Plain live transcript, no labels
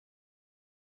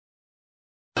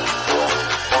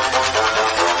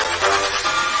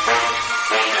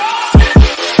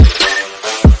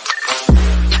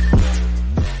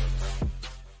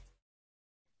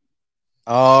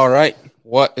All right.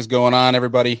 What is going on,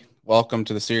 everybody? Welcome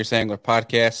to the Serious Angler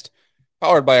Podcast,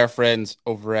 powered by our friends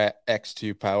over at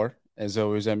X2 Power. As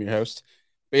always, I'm your host,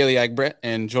 Bailey Agbrett,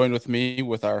 and joined with me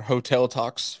with our hotel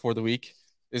talks for the week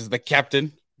is the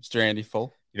captain, Mr. Andy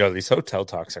Full. These hotel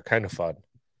talks are kind of fun.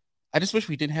 I just wish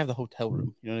we didn't have the hotel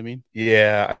room. You know what I mean?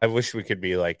 Yeah, I wish we could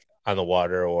be like on the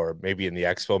water or maybe in the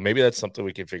expo. Maybe that's something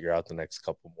we can figure out the next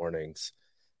couple mornings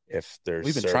if there's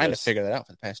We've been trying to figure that out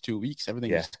for the past 2 weeks.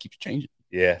 Everything just keeps changing.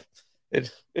 Yeah, it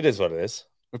is what it is.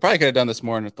 We probably could have done this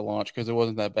morning at the launch because it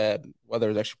wasn't that bad. Weather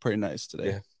was actually pretty nice today.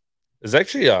 Yeah. It's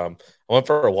actually I went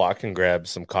for a walk and grabbed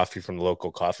some coffee from the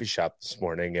local coffee shop this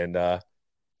morning, and it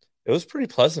was pretty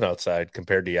pleasant outside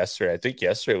compared to yesterday. I think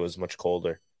yesterday was much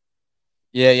colder.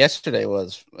 Yeah, yesterday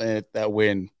was that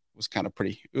wind was kind of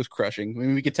pretty. It was crushing. I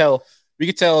mean, we could tell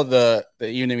the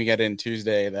evening we got in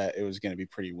Tuesday that it was going to be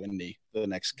pretty windy the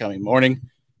next coming morning.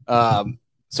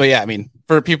 So yeah, I mean,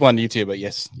 for people on YouTube, but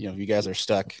yes, you guys are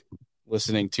stuck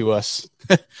listening to us,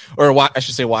 or I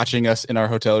should say, watching us in our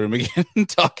hotel room again,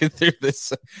 talking through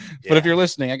this. Yeah. But if you're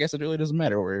listening, I guess it really doesn't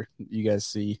matter where you guys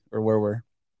see or where we're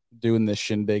doing this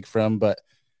shindig from. But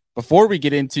before we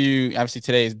get into, obviously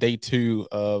today is day 2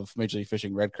 of Major League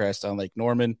Fishing Redcrest on Lake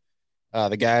Norman.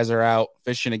 The guys are out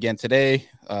fishing again today.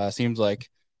 Seems like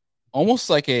almost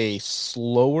like a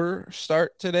slower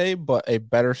start today, but a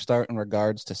better start in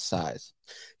regards to size.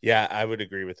 Yeah, I would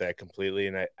agree with that completely.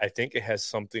 And I think it has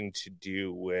something to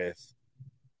do with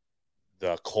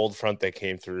the cold front that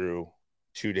came through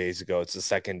 2 days ago. It's the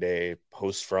second day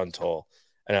post-frontal.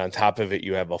 And on top of it,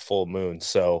 you have a full moon.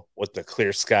 So with the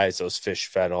clear skies, those fish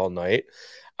fed all night.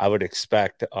 I would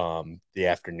expect the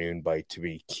afternoon bite to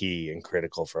be key and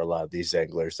critical for a lot of these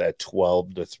anglers at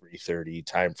 12 to 3:30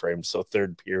 time frame. So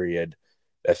third period,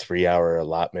 that 3-hour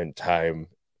allotment time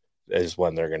is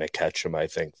when they're going to catch them, I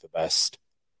think, the best.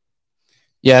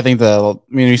 Yeah, I think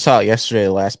we saw it yesterday,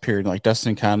 the last period, like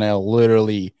Dustin Connell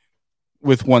literally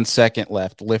with 1 second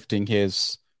left lifting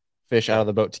his fish out of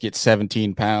the boat to get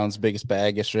 17 pounds, biggest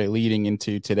bag yesterday leading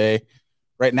into today.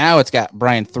 Right now it's got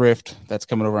Brian Thrift that's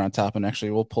coming over on top, and actually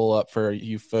we'll pull up for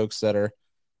you folks that are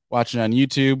watching on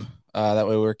YouTube. That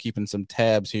way we're keeping some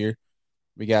tabs here.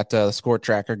 We got the score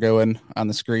tracker going on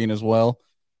the screen as well.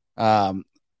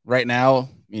 Right now, I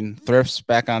mean, Thrift's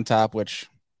back on top, which,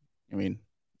 I mean,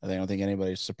 I don't think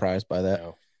anybody's surprised by that.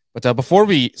 No. But before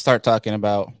we start talking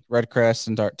about Redcrest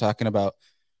and start talking about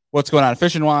what's going on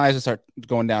fishing-wise and start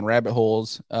going down rabbit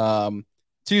holes,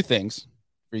 2 things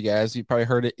for you guys. You probably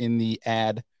heard it in the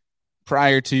ad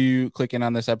prior to clicking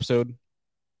on this episode,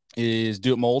 is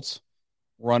Do It Molds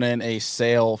running a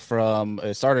sale from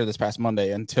it started this past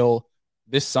Monday until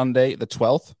this Sunday, the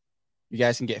 12th. You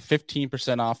guys can get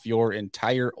 15% off your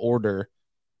entire order.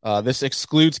 This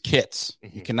excludes kits.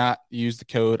 Mm-hmm. You cannot use the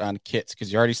code on kits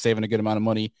because you're already saving a good amount of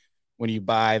money when you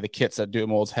buy the kits that Do It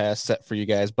Molds has set for you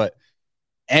guys. But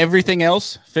everything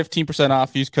else, 15%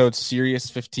 off. Use code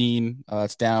SERIOUS15.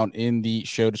 It's down in the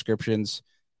show descriptions.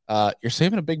 You're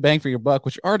saving a big bang for your buck,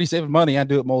 which you're already saving money on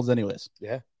Do It Molds anyways.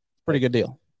 Yeah. Pretty good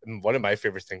deal. And one of my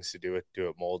favorite things to do with Do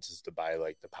It Molds is to buy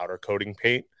like the powder coating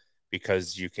paint,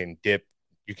 because you can dip.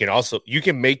 You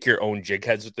can make your own jig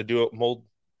heads with the Do It Mold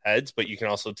heads, but you can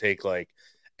also take like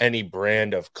any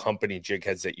brand of company jig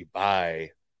heads that you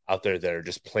buy out there that are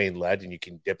just plain lead, and you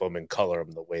can dip them and color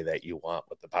them the way that you want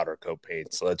with the powder coat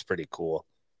paint. So that's pretty cool.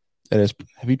 That is.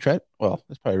 Have you tried? Well,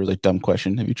 that's probably a really dumb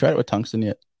question. Have you tried it with tungsten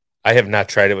yet? I have not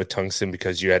tried it with tungsten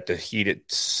because you have to heat it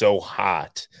so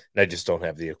hot, and I just don't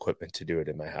have the equipment to do it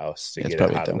in my house. That's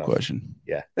probably a dumb question.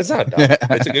 Yeah, it's not dumb.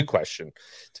 It's a good question.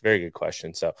 It's a very good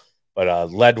question. So,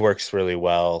 but lead works really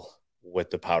well with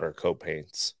the powder coat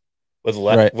paints.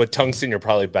 With tungsten, you're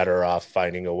probably better off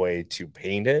finding a way to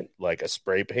paint it, like a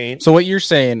spray paint. So what you're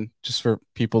saying, just for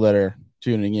people that are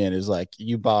tuning in, is like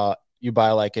you buy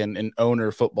like an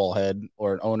owner football head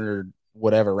or an owner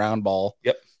whatever round ball.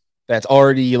 Yep. That's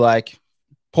already like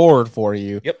poured for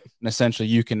you. Yep. And essentially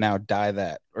you can now dye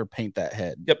that or paint that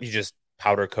head. Yep. You just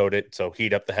powder coat it. So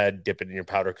heat up the head, dip it in your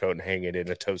powder coat, and hang it in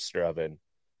a toaster oven.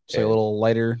 So a little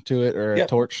lighter to it, or a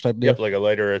torch type deal? Yep, like a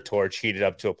lighter or a torch. Heat it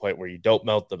up to a point where you don't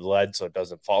melt the lead so it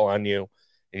doesn't fall on you.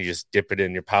 And you just dip it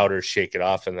in your powder, shake it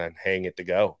off, and then hang it to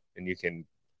go. And you can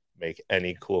make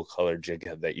any cool color jig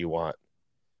head that you want.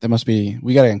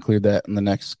 We got to include that in the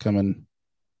next coming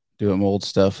Do It Mold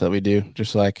stuff that we do.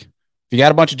 Just like, if you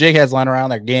got a bunch of jig heads lying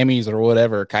around there, Gammies or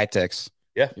whatever, Kitex.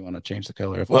 Yeah. You want to change the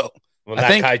color. Well,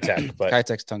 not Kitex, but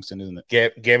Kitex tungsten, isn't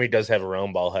it? Gammy does have a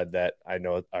round ball head that I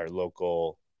know our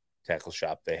local tackle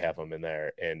shop, they have them in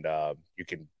there, and you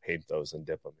can paint those and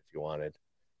dip them if you wanted.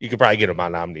 You could probably get them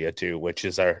on Omnia too, which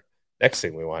is our next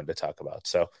thing we wanted to talk about.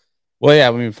 So Well, yeah,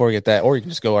 I mean, before we get that, or you can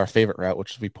just go our favorite route,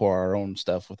 which is we pour our own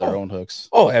stuff with our own hooks.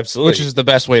 Oh, absolutely. Which is the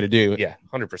best way to do it. Yeah,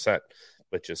 100%,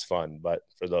 which is fun. But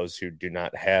for those who do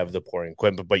not have the pouring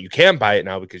equipment, but you can buy it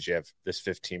now because you have this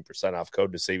 15% off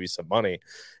code to save you some money.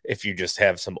 If you just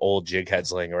have some old jig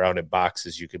heads laying around in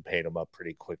boxes, you can paint them up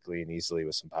pretty quickly and easily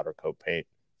with some powder coat paint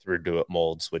through Do It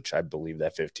Molds, which I believe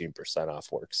that 15%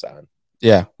 off works on.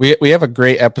 Yeah, we have a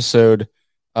great episode,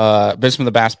 Business from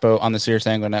the Bass Boat on the Serious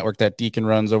Angler Network that Deacon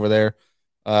runs over there.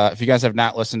 If you guys have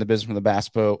not listened to Business from the Bass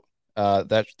Boat,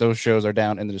 those shows are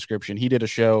down in the description. He did a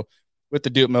show with the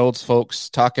Do It Molds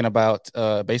folks talking about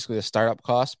basically the startup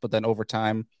cost, but then over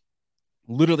time,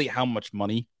 literally how much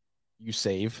money you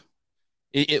save.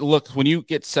 It looks, when you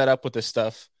get set up with this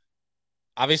stuff,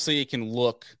 obviously it can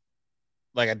look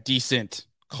like a decent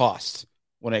cost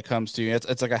when it comes to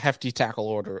it's like a hefty tackle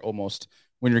order almost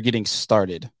when you're getting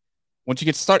started. Once you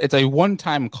get started, it's a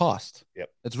one-time cost. Yep.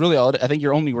 That's really all. I think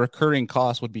your only recurring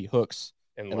cost would be hooks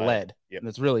and lead. Yep. And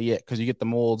that's really it, because you get the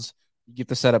molds, you get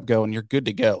the setup going, you're good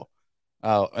to go.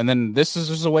 And then this is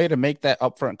just a way to make that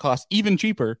upfront cost even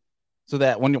cheaper, so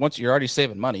that once you're already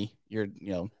saving money,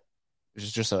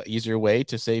 it's just an easier way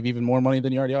to save even more money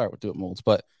than you already are with Do It Molds.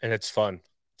 And it's fun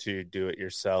to do it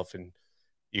yourself, and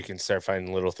you can start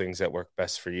finding little things that work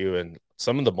best for you. And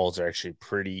some of the molds are actually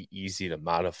pretty easy to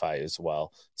modify as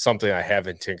well. Something I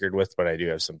haven't tinkered with, but I do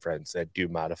have some friends that do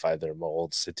modify their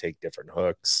molds to take different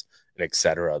hooks and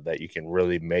etc. that you can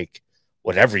really make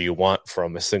whatever you want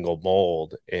from a single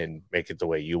mold and make it the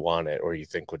way you want it or you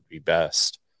think would be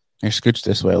best. I scooch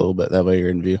this way a little bit. That way you're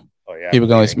in view. Oh, yeah. People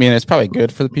can only, it's probably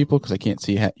good for the people because I can't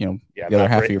see, the other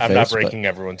half of your face. I'm not breaking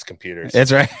everyone's computers.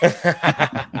 That's right.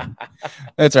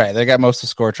 That's right. They got most of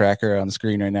Score Tracker on the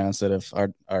screen right now instead of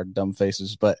our dumb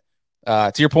faces. But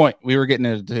to your point, we were getting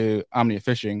into Omnia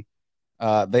Fishing.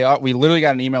 We literally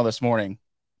got an email this morning.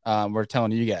 We're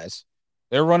telling you guys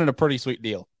they're running a pretty sweet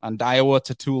deal on Daiwa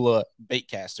Tatula bait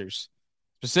casters,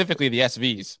 specifically the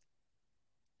SVs.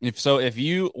 If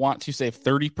you want to save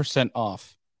 30%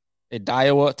 off a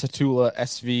Daiwa Tatula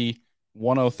SV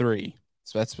 103,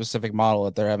 so that specific model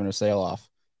that they're having a sale off,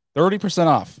 30%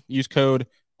 off. Use code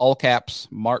all caps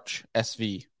March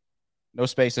SV, no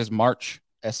spaces, March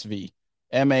SV,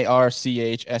 MARCH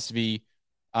SV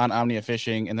on Omnia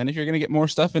Fishing. And then if you're going to get more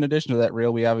stuff in addition to that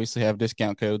reel, we obviously have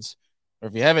discount codes. Or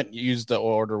if you haven't used the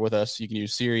order with us, you can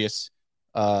use Serious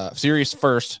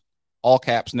First, all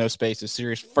caps, no spaces,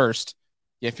 Serious First.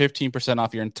 Get 15%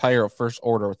 off your entire first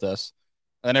order with us.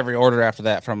 And every order after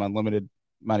that, from unlimited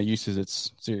amount of uses,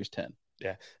 it's Series 10.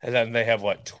 Yeah. And then they have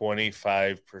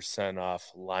 25%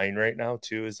 off line right now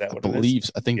too. Is that what it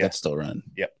is? I think that's still running.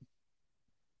 Yep.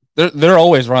 They're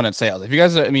always running sales. If you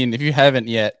guys, if you haven't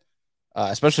yet,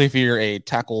 especially if you're a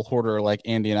tackle hoarder like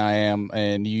Andy and I am,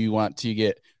 and you want to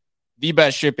get the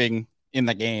best shipping in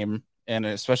the game, and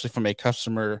especially from a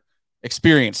customer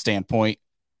experience standpoint,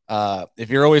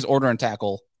 if you're always ordering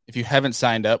tackle, if you haven't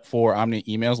signed up for Omnia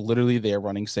emails, literally they are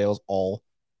running sales all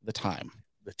the time.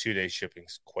 The 2-day shipping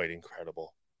is quite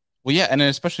incredible. Well, yeah, and then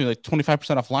especially 25%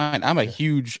 offline. I'm a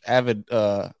huge avid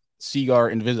Seaguar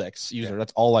Invisex user. Yeah.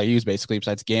 That's all I use basically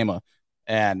besides Gamma.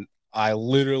 And I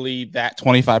literally, that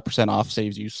 25% off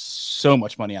saves you so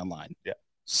much money online. Yeah.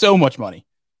 So much money.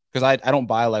 Because I don't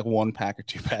buy 1 pack or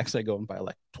 2 packs. I go and buy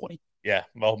 20. Yeah.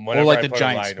 Well, whenever I put a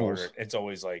line order, it's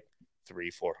always $300-400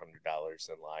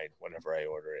 in line whenever I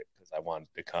order it, because I want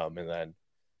it to come, and then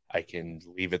I can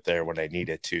leave it there when I need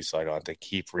it too, so I don't have to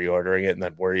keep reordering it and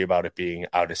then worry about it being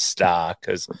out of stock.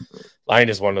 Because line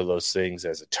is one of those things,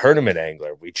 as a tournament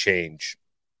angler, we change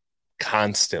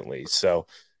constantly. So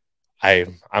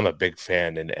I'm a big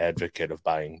fan and advocate of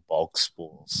buying bulk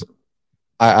spools.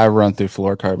 I run through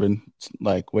fluorocarbon.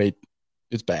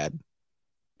 It's bad.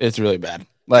 It's really bad.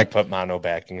 Put mono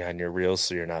backing on your reels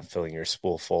so you're not filling your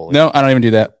spool full. No, I don't even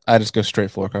do that. I just go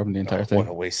straight fluorocarbon the entire thing. What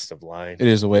a waste of line. It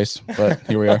is a waste, but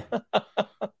here we are.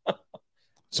 I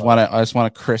just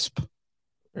want to crisp,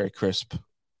 very crisp.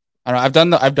 I don't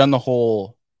know. I've done the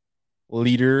whole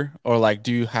leader or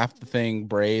do half the thing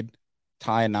braid,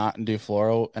 tie a knot, and do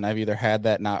fluoro, and I've either had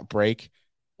that knot break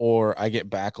or I get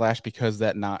backlash because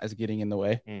that knot is getting in the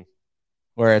way.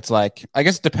 Where it's I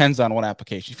guess it depends on what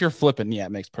application. If you're flipping, yeah,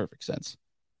 it makes perfect sense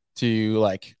to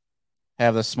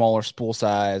have the smaller spool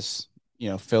size,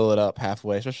 fill it up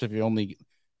halfway, especially if you're only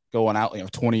going out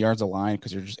 20 yards of line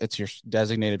because it's your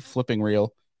designated flipping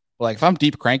reel. But if I'm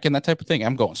deep cranking, that type of thing,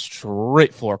 I'm going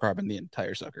straight fluorocarbon the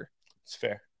entire sucker. It's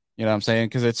fair. You know what I'm saying?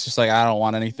 Because it's just I don't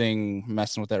want anything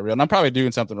messing with that reel. And I'm probably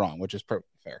doing something wrong, which is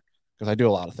perfectly fair because I do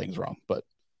a lot of things wrong. But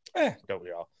don't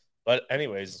we all? But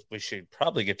anyways, we should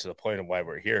probably get to the point of why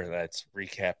we're here. That's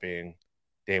recapping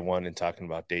day one and talking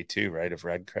about day two, right, of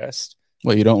Redcrest.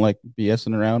 Well, you don't like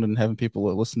BSing around and having people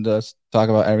listen to us talk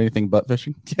about everything but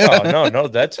fishing? No,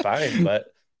 that's fine. But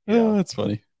oh, that's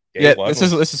funny. day Yeah, one this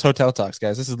is hotel talks,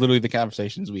 guys. This is literally the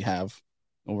conversations we have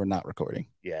when we're not recording.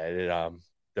 Yeah,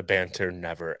 the banter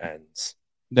never ends.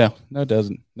 No, it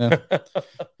doesn't. No.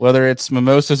 Whether it's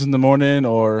mimosas in the morning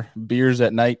or beers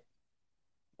at night,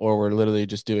 or we're literally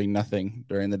just doing nothing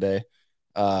during the day.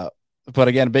 But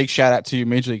again, a big shout out to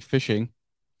Major League Fishing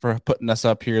for putting us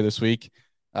up here this week.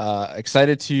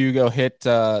 Excited to go hit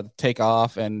take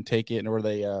off and take it, and where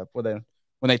they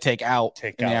when they take out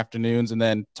the afternoons, and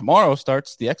then tomorrow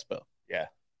starts the expo. Yeah,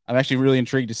 I'm actually really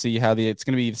intrigued to see how it's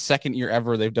going to be the second year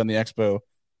ever they've done the expo,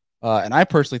 and I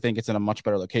personally think it's in a much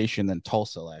better location than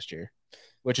Tulsa last year,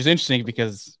 which is interesting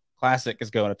because Classic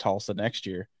is going to Tulsa next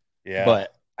year. Yeah,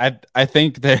 but I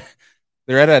think they're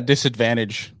at a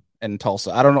disadvantage in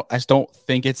Tulsa. I don't know. I just don't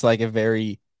think it's like a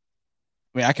very.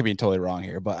 I mean, I could be totally wrong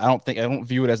here, but I don't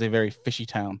view it as a very fishy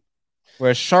town.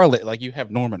 Whereas Charlotte, like, you have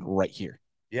Norman right here.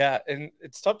 Yeah, and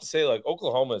it's tough to say. Like,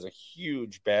 Oklahoma is a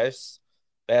huge bass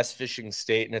fishing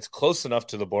state, and it's close enough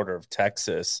to the border of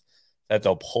Texas that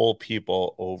they'll pull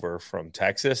people over from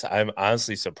Texas. I'm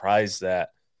honestly surprised that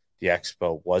the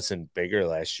expo wasn't bigger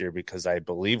last year, because I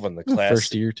believe when the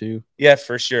first year too. Yeah,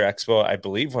 first year expo. I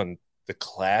believe when the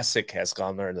Classic has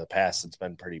gone there in the past, it's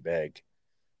been pretty big.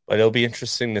 But it'll be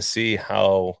interesting to see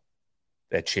how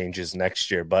that changes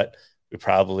next year. But we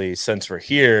probably, since we're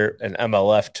here, an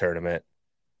MLF tournament,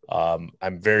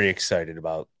 I'm very excited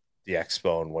about the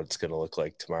expo and what it's going to look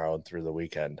like tomorrow and through the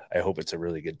weekend. I hope it's a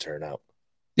really good turnout.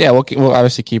 Yeah, we'll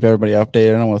obviously keep everybody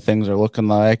updated on what things are looking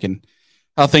like and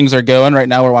how things are going. Right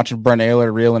now, we're watching Brent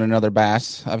Ayler reel in another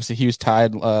bass. Obviously, he was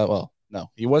tied.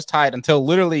 He was tied until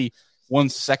literally 1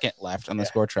 second left on the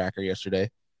score tracker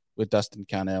yesterday with Dustin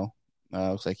Connell.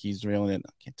 Looks like he's reeling it.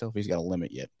 I can't tell if he's got a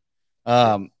limit yet.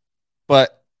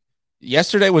 But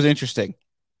yesterday was interesting.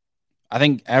 I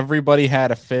think everybody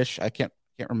had a fish. I can't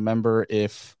remember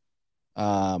if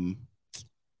who's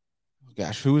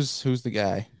the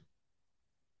guy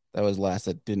that was last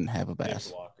that didn't have a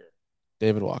bass?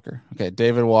 David Walker. Okay,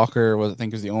 David Walker was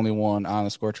the only one on the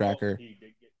score tracker. He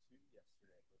did get two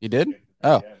yesterday. He did?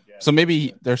 Oh, yeah. So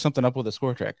maybe there's something up with the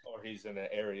score tracker. Or he's in an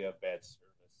area of bad service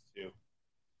too.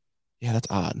 Yeah, that's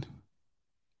odd.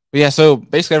 But yeah, so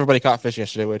basically everybody caught fish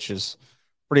yesterday, which is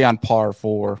pretty on par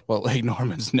for what Lake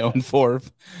Norman's known for,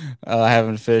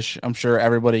 having fish. I'm sure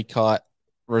everybody caught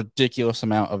a ridiculous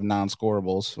amount of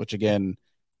non-scorables, which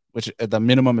the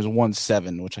minimum is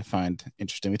 1.7, which I find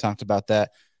interesting. We talked about that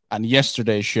on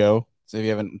yesterday's show. So if you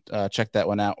haven't checked that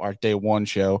one out, our day one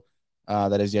show,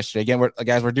 that is yesterday.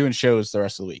 Again, we're doing shows the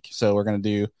rest of the week. So we're going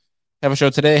to have a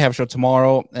show today, have a show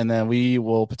tomorrow, and then we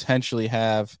will potentially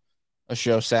have a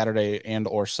show Saturday and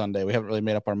or Sunday. We haven't really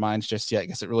made up our minds just yet. I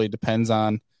guess it really depends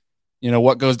on,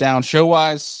 what goes down show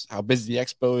wise, how busy the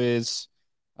expo is,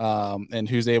 and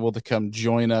who's able to come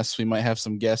join us. We might have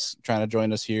some guests trying to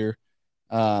join us here.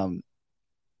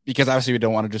 Because obviously we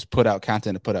don't want to just put out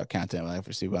content to put out content.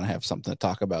 Obviously we want to have something to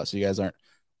talk about, so you guys aren't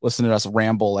listening to us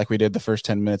ramble like we did the first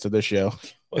 10 minutes of this show.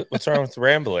 What's wrong with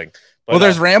rambling? But,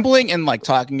 there's rambling and like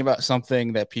talking about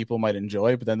something that people might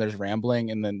enjoy, but then there's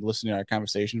rambling and then listening to our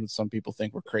conversations with some people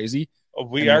think we're crazy.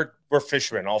 We're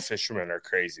fishermen. All fishermen are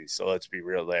crazy. So let's be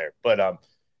real there. But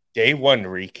day one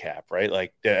recap, right?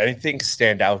 Like, did anything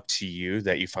stand out to you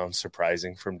that you found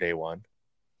surprising from day one?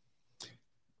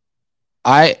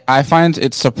 I find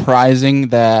it surprising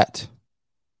that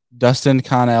Dustin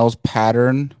Connell's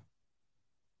pattern,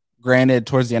 granted,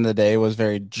 towards the end of the day, was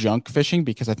very junk fishing,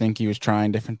 because I think he was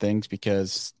trying different things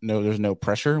because there's no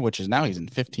pressure, which is now he's in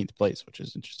 15th place, which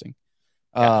is interesting.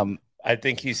 I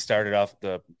think he started off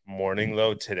the morning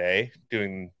though today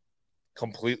doing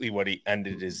completely what he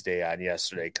ended his day on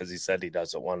yesterday, because he said he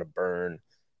doesn't want to burn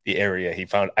the area he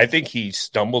found. I think he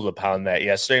stumbled upon that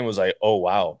yesterday and was like, oh,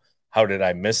 wow, how did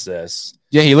I miss this?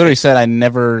 Yeah, he literally said, I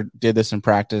never did this in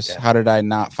practice. Yeah. How did I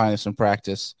not find this in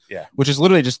practice? Yeah. Which is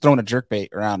literally just throwing a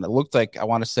jerkbait around. It looked like, I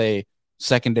want to say,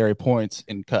 secondary points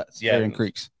in cuts, in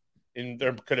creeks. And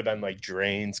there could have been like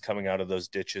drains coming out of those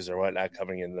ditches or whatnot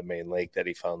coming into the main lake that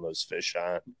he found those fish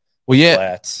on. Well, yeah,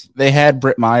 flats. They had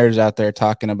Britt Myers out there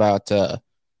talking about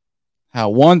how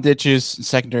one ditches and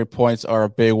secondary points are a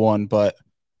big one, but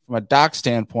from a dock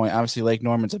standpoint, obviously Lake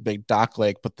Norman's a big dock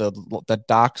lake, but the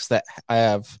docks that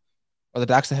have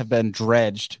been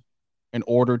dredged in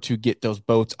order to get those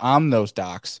boats on those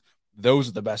docks, those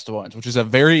are the best ones, which is a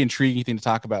very intriguing thing to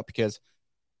talk about, because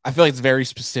I feel like it's very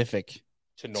specific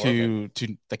to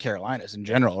the Carolinas in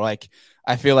general. Like,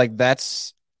 I feel like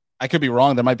I could be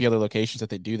wrong. There might be other locations that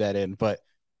they do that in, but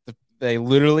They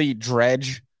literally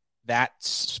dredge that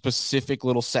specific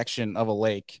little section of a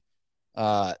lake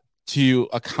to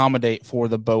accommodate for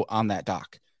the boat on that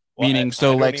dock. Well, Meaning, I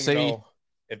so don't like even say, know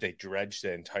if they dredge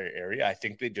the entire area. I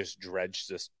think they just dredge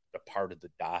this a part of the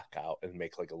dock out and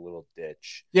make like a little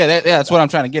ditch. that's what I'm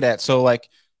trying to get at. So like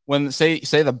when say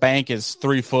the bank is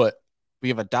 3 foot, we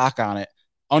have a dock on it.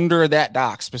 Under that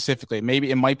dock specifically, maybe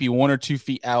it might be 1 or 2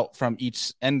 feet out from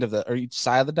each end of the or each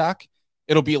side of the dock.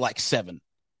 It'll be like 7.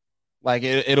 Like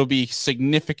it'll be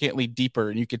significantly deeper,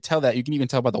 and you could tell that. You can even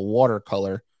tell by the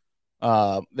watercolor.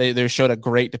 They showed a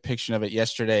great depiction of it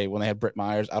yesterday when they had Britt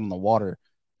Myers out on the water,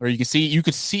 where you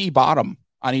could see bottom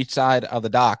on each side of the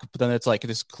dock, but then it's like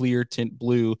this clear tint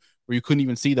blue where you couldn't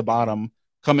even see the bottom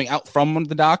coming out from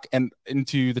the dock and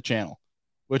into the channel,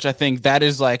 which I think that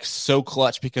is like so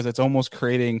clutch because it's almost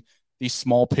creating these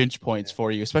small pinch points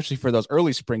for you, especially for those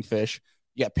early spring fish.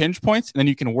 You got pinch points, and then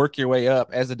you can work your way up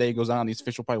as the day goes on. These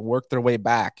fish will probably work their way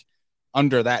back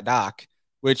under that dock,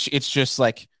 which it's just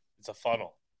like it's a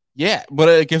funnel. Yeah, but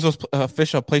it gives those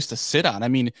fish a place to sit on. I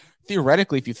mean,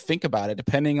 theoretically, if you think about it,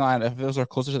 depending on if those are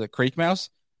closer to the creek mouse,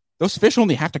 those fish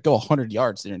only have to go 100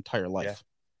 yards their entire life.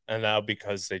 Yeah. And now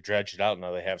because they dredge it out,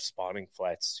 now they have spawning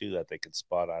flats too that they can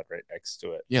spawn on right next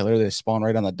to it. Yeah, literally they spawn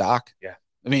right on the dock. Yeah.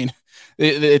 I mean,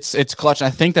 it's clutch. I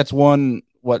think that's one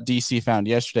what DC found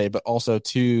yesterday, but also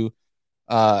two,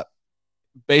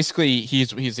 basically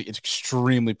he's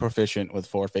extremely proficient with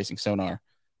forward facing sonar.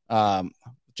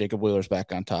 Jacob Wheeler's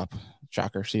back on top.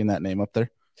 Shocker, seeing that name up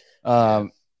there.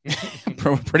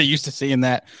 Pretty used to seeing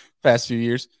that past few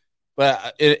years.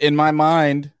 But in my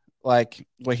mind, like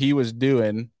what he was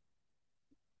doing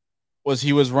was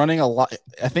he was running a lot.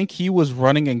 I think he was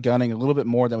running and gunning a little bit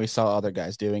more than we saw other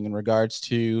guys doing in regards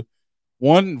to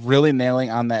one really nailing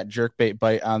on that jerkbait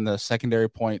bite on the secondary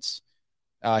points.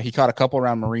 He caught a couple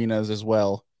around marinas as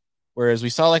well. Whereas we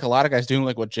saw like a lot of guys doing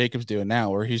like what Jacob's doing now,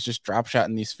 where he's just drop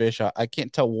shotting these fish. I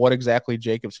can't tell what exactly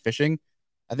Jacob's fishing.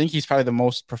 I think he's probably the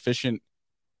most proficient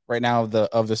right now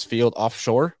of this field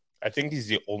offshore. I think he's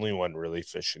the only one really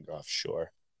fishing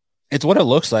offshore. It's what it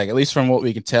looks like, at least from what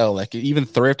we can tell. Like even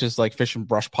Thrift is like fishing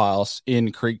brush piles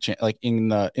in creek, like in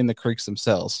the creeks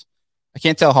themselves. I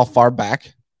can't tell how far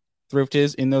back Thrift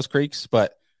is in those creeks,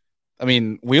 but I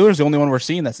mean Wheeler's the only one we're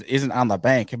seeing that isn't on the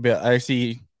bank. But I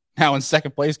see. Now in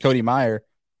second place, Cody Meyer.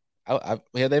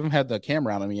 They haven't had the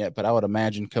camera on him yet, but I would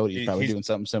imagine Cody's probably doing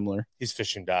something similar. He's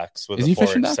fishing docks with a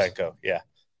forward Senko. Yeah.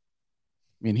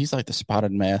 I mean, he's like the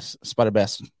spotted bass,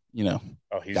 Oh,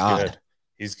 he's God. Good.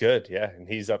 He's good, yeah, and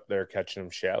he's up there catching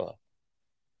them shallow.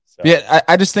 So. Yeah,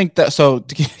 I just think that. So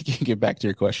to get back to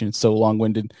your question, it's so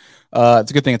long-winded.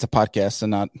 It's a good thing it's a podcast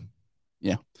and not,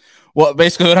 yeah. Well,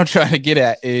 basically, what I'm trying to get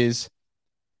at is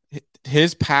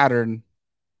his pattern.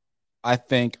 I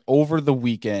think over the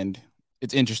weekend,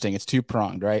 it's interesting. It's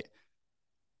two-pronged, right?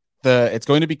 It's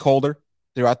going to be colder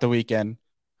throughout the weekend.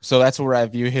 So that's where I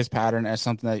view his pattern as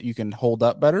something that you can hold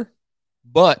up better.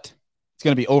 But it's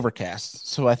going to be overcast.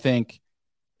 So I think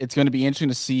it's going to be interesting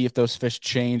to see if those fish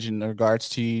change in regards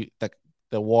to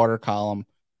the water column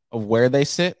of where they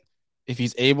sit. If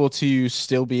he's able to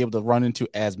still be able to run into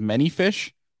as many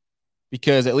fish.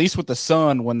 Because at least with the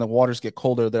sun, when the waters get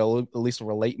colder, they'll at least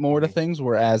relate more to things.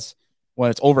 Whereas when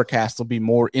it's overcast, they'll be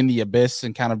more in the abyss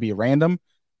and kind of be random.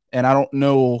 And I don't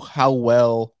know how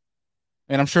well,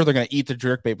 and I'm sure they're going to eat the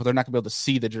jerkbait, but they're not going to be able to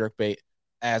see the jerkbait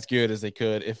as good as they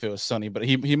could if it was sunny. But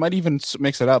he might even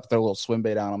mix it up, throw a little swim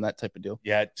bait on them, that type of deal.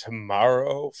 Yeah,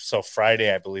 tomorrow, so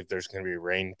Friday, I believe there's going to be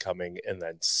rain coming, and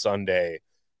then Sunday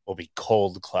will be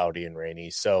cold, cloudy, and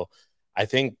rainy. So I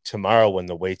think tomorrow when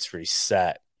the weights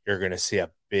reset, you're going to see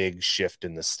a big shift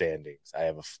in the standings.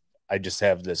 I just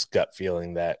have this gut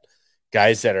feeling that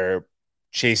guys that are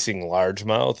chasing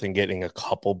largemouth and getting a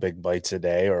couple big bites a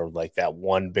day, or like that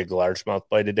one big largemouth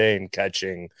bite a day and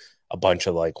catching a bunch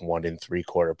of like 1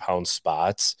 3/4 pound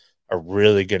spots, are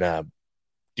really going to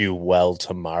do well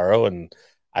tomorrow. And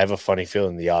I have a funny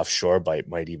feeling the offshore bite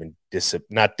might even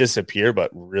not disappear,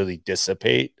 but really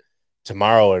dissipate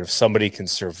tomorrow. And if somebody can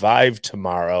survive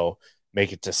tomorrow,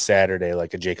 make it to Saturday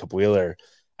like a Jacob Wheeler,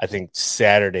 I think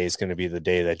Saturday is going to be the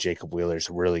day that Jacob Wheeler's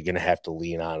really going to have to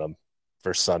lean on him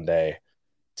for Sunday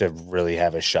to really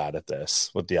have a shot at this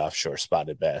with the offshore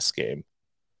spotted bass game.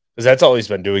 Because that's all he's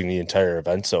been doing the entire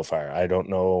event so far. I don't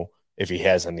know if he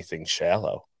has anything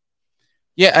shallow.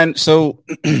 Yeah, and so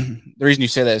the reason you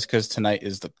say that is because tonight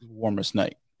is the warmest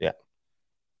night. Yeah.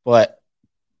 But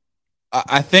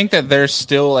I think that there's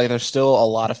still a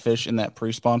lot of fish in that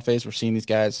pre-spawn phase. We're seeing these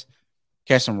guys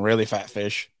catch some really fat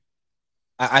fish.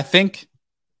 I think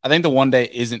the one day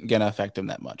isn't going to affect them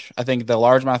that much. I think the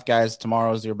largemouth guys,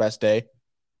 tomorrow is your best day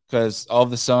because of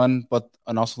the sun,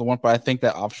 and also the warmth. But I think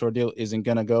that offshore deal isn't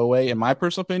going to go away, in my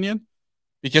personal opinion,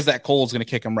 because that cold is going to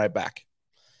kick them right back.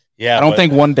 Yeah, I don't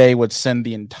think one day would send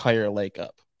the entire lake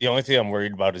up. The only thing I'm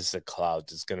worried about is the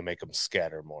clouds. It's going to make them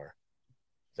scatter more.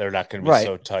 They're not going to be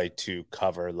so tight to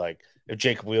cover. Like if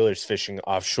Jacob Wheeler's fishing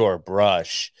offshore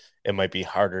brush, it might be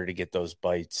harder to get those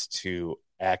bites to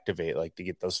activate, like to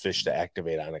get those fish to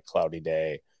activate on a cloudy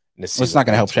day. It's not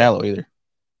going to help shallow either.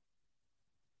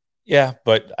 Yeah,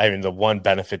 but I mean, the one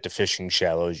benefit to fishing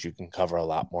shallow is you can cover a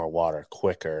lot more water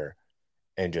quicker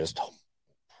and just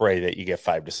pray that you get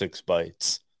 5 to 6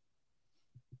 bites.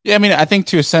 Yeah, I mean, I think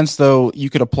to a sense, though, you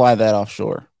could apply that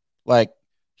offshore. Like,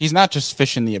 he's not just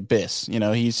fishing the abyss. You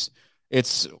know,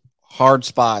 it's hard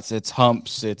spots, it's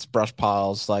humps, it's brush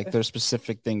piles. Like, there's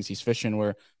specific things he's fishing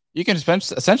where you can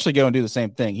essentially go and do the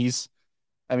same thing. He's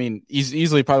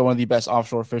easily probably one of the best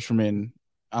offshore fishermen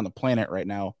on the planet right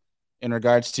now in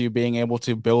regards to being able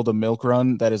to build a milk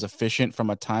run that is efficient from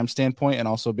a time standpoint and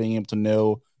also being able to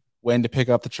know when to pick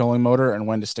up the trolling motor and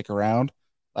when to stick around.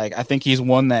 Like, I think he's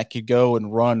one that could go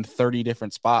and run 30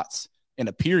 different spots in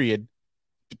a period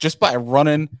just by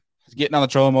running, getting on the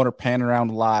trolling motor, panning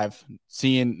around live,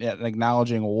 seeing and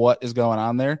acknowledging what is going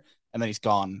on there, and then he's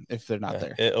gone if they're not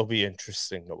there. It'll be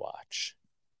interesting to watch.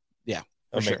 Yeah,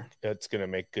 for sure. It's going to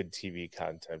make good TV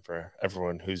content for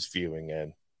everyone who's viewing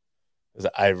in.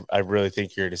 I really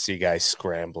think you're going to see guys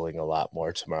scrambling a lot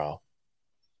more tomorrow.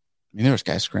 I mean, there was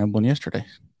guys scrambling yesterday.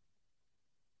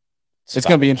 It's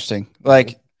going to be interesting.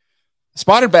 Like,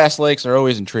 spotted bass lakes are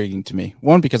always intriguing to me.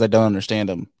 One, because I don't understand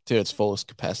them to its fullest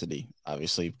capacity,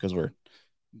 obviously, because we're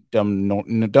dumb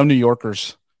New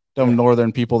Yorkers, dumb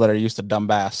northern people that are used to dumb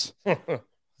bass.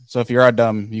 So if you are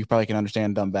dumb, you probably can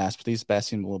understand dumb bass, but these bass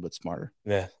seem a little bit smarter.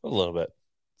 Yeah, a little bit.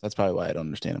 That's probably why I don't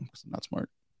understand them, because I'm not smart.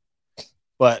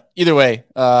 But either way,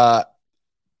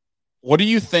 what do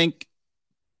you think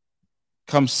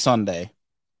comes Sunday?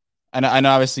 I know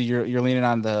obviously you're leaning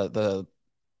on the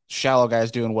shallow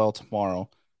guys doing well tomorrow.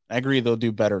 I agree they'll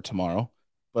do better tomorrow.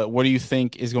 But what do you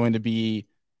think is going to be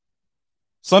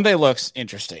Sunday? Looks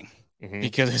interesting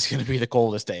because it's going to be the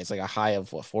coldest day. It's like a high of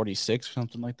 46 or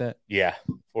something like that. Yeah,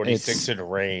 46 in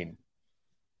rain.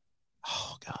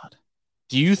 Oh God.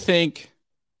 Do you think?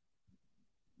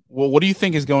 Well, what do you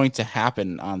think is going to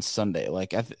happen on Sunday?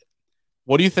 Like,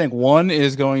 what do you think? One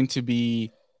is going to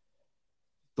be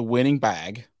the winning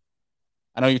bag.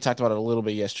 I know you talked about it a little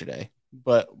bit yesterday,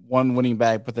 but one winning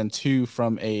bag, but then two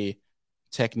from a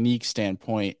technique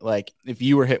standpoint. Like, if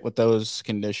you were hit with those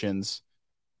conditions,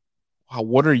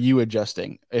 what are you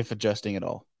adjusting, if adjusting at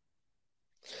all?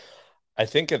 I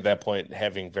think at that point,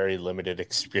 having very limited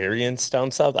experience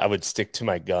down south, I would stick to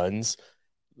my guns.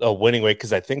 A winning weight,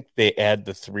 because I think they add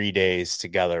the 3 days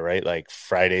together, right? Like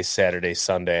Friday, Saturday,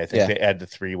 Sunday. I think they add the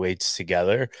 3 weights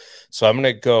together. So I'm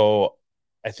going to go,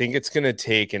 I think it's going to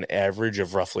take an average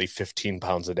of roughly 15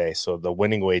 pounds a day. So the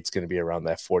winning weight's going to be around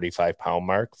that 45-pound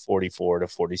mark, 44 to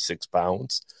 46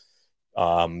 pounds.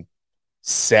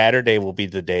 Saturday will be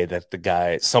the day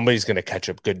that somebody's going to catch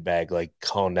a good bag like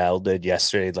Connell did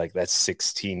yesterday, like that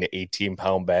 16 to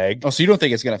 18-pound bag. Oh, so you don't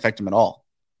think it's going to affect him at all?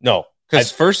 No. Because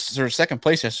first or second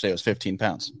place yesterday was 15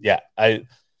 pounds. Yeah, I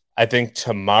think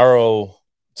tomorrow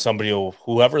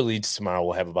whoever leads tomorrow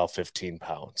will have about 15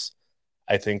 pounds.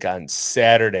 I think on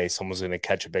Saturday someone's going to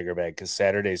catch a bigger bag because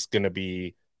Saturday's going to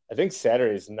be. I think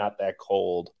Saturday's not that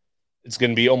cold. It's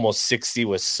going to be almost 60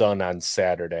 with sun on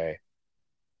Saturday.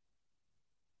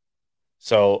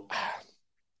 So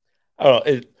I don't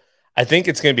know. I think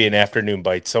it's going to be an afternoon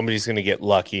bite. Somebody's going to get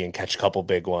lucky and catch a couple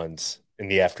big ones in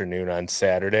the afternoon on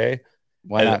Saturday.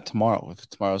 Why not tomorrow? If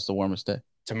tomorrow's the warmest day.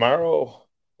 Tomorrow,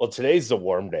 well, today's the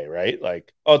warm day, right?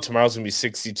 Like, tomorrow's gonna be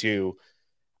 62.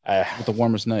 With the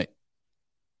warmest night.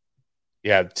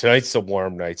 Yeah, tonight's the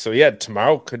warm night. So yeah,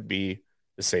 tomorrow could be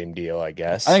the same deal, I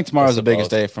guess. I think tomorrow's the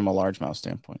biggest day from a largemouth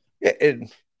standpoint. Yeah,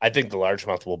 I think the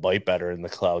largemouth will bite better in the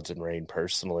clouds and rain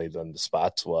personally than the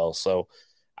spots will. So,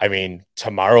 I mean,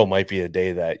 tomorrow might be a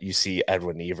day that you see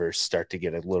Edwin Evers start to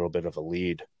get a little bit of a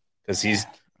lead because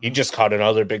he just caught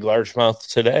another big largemouth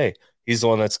today. He's the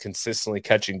one that's consistently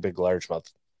catching big largemouth.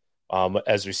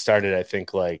 As we started, I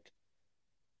think like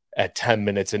at 10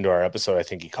 minutes into our episode, I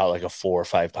think he caught like a 4 or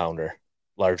 5 pounder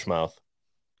largemouth.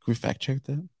 Can we fact check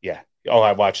that? Yeah. Oh,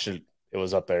 I watched it. It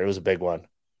was up there. It was a big one.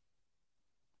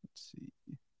 Let's see.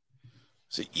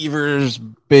 So Evers'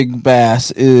 big bass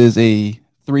is a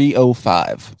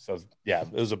 305. So yeah,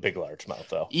 it was a big largemouth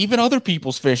though. Even other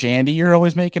people's fish, Andy, you're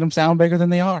always making them sound bigger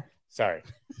than they are. Sorry.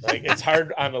 Like, it's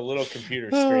hard on a little computer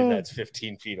screen that's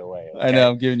 15 feet away. Okay? I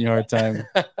know, I'm giving you a hard time.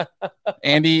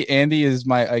 Andy is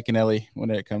my Ike and Ellie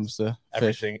when it comes to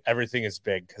fish. Everything is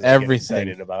big because I get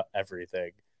excited about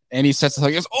everything. And he sets it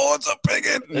like, "Oh, it's a big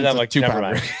one." And I'm like, never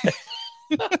mind.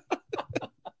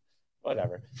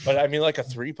 Whatever. But I mean, like a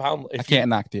 3 pound. I can't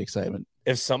knock the excitement.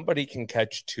 If somebody can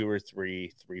catch 2 or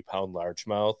 3 3-pound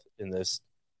largemouth in this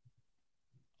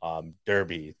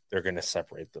derby, they're going to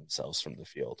separate themselves from the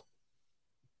field.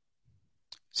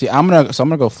 See, I'm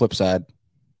gonna go flip side.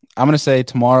 I'm gonna say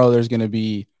tomorrow there's gonna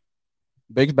be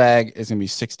big bag is gonna be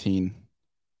 16,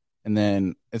 and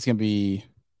then it's gonna be.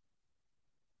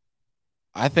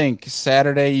 I think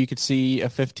Saturday you could see a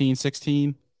 15,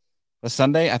 16. But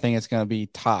Sunday, I think it's gonna be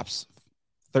tops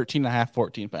 13 and a half,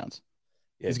 14 pounds.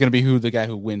 Yeah. It's gonna be who the guy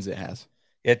who wins it has.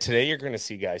 Yeah, today you're going to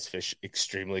see guys fish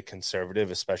extremely conservative,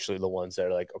 especially the ones that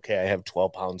are like, okay, I have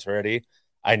 12 pounds already.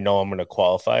 I know I'm going to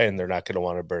qualify, and they're not going to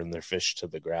want to burn their fish to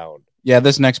the ground. Yeah,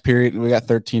 this next period, we got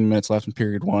 13 minutes left in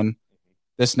period 1.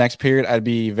 This next period, I'd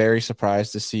be very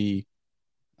surprised to see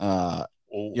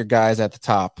your guys at the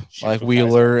top, like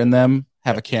Wheeler and them,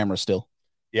 have a camera still.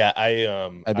 Yeah,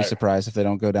 I'd be surprised if they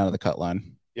don't go down to the cut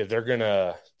line. Yeah, they're going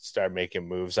to start making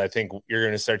moves. I think you're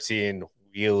going to start seeing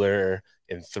Wheeler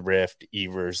and Thrift,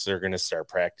 Evers, they're going to start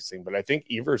practicing. But I think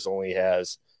Evers only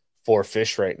has 4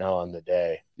 fish right now on the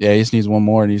day. Yeah, he just needs one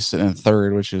more, and he's sitting in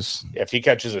third, which is... Yeah, if he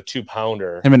catches a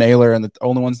 2-pounder... Him and Ayler are the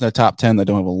only ones in the top 10 that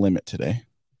don't have a limit today,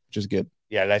 which is good.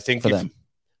 Yeah, and I think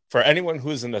for anyone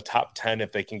who's in the top 10,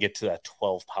 if they can get to that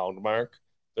 12-pound mark,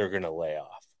 they're going to lay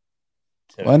off.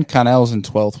 Glenn Connell's in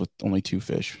 12th with only 2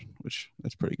 fish, which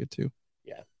that's pretty good, too.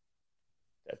 Yeah.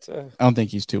 I don't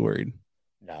think he's too worried.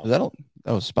 No.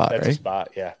 That was a spot, That's right? A spot,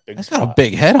 yeah. That's got a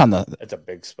big head on the... That's a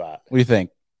big spot. What do you think?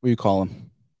 What do you call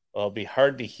him? Well, it'll be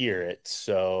hard to hear it,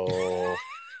 so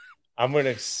I'm going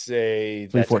to say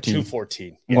that's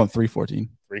 214. I'm going 314.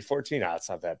 314? No, it's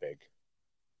not that big.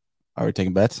 Are we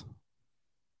taking bets?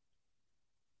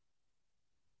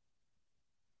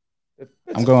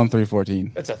 I'm going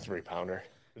 314. That's a 3-pounder.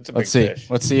 It's a Let's big see. fish.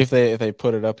 Let's see if they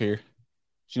put it up here.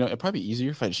 You know, it'd probably be easier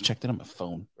if I just checked it on my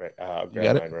phone. Right. I'll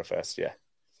grab mine real fast. Yeah.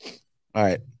 All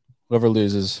right. Whoever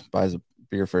loses buys a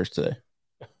beer first today.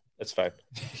 That's fine.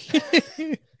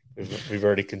 We've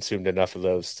already consumed enough of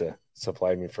those to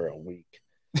supply me for a week.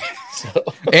 So.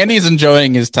 Andy's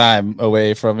enjoying his time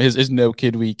away from his no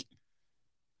kid week.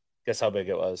 Guess how big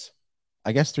it was?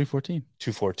 I guess 314.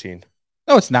 214.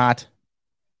 No, it's not.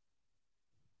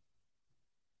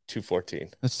 214.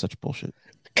 That's such bullshit.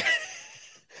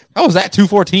 How was that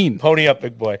 214? Pony up,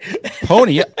 big boy.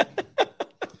 Pony up.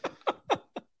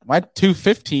 My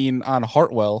 215 on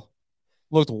Hartwell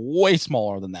looked way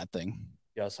smaller than that thing.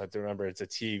 You also have to remember it's a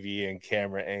TV and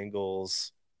camera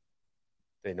angles.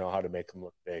 They know how to make them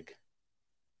look big.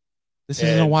 This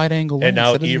isn't a wide angle lens. And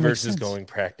now Evers is going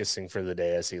practicing for the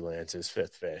day as he lands his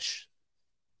 5th fish.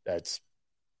 That's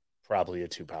probably a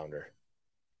 2-pounder.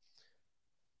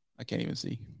 I can't even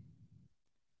see.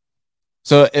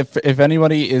 So if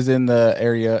anybody is in the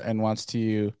area and wants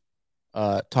to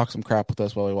talk some crap with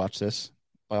us while we watch this,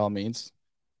 by all means,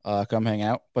 come hang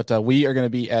out. But we are going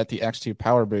to be at the X2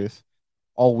 Power booth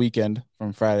all weekend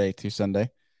from Friday to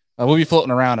Sunday. We'll be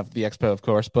floating around at the expo, of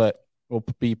course, but we'll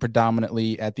be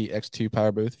predominantly at the X2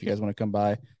 Power booth. If you guys want to come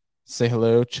by, say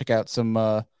hello, check out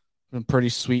some pretty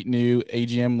sweet new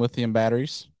AGM lithium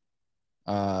batteries.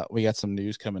 We got some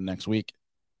news coming next week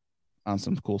on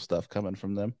some cool stuff coming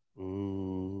from them.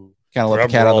 Ooh, kind of let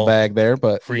the cat out of the bag there,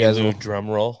 but prelude drum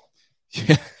roll.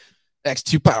 Yeah,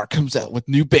 X2 Power comes out with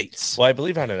new baits. Well, I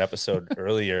believe on an episode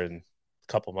earlier, a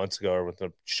couple months ago, or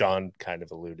Sean kind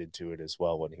of alluded to it as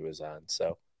well when he was on.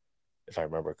 So, if I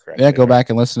remember correctly, yeah, go back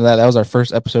and listen to that. That was our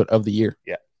first episode of the year.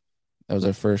 Yeah, that was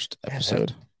our first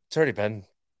episode. It's already been.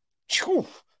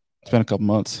 It's been a couple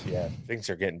months. Yeah, things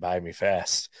are getting by me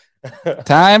fast.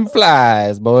 Time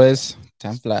flies, boys.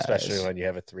 Time flies. Especially when you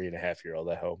have a 3.5-year-old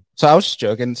at home. So I was just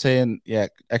joking, saying, yeah,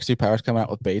 X2 Power's coming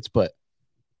out with baits, but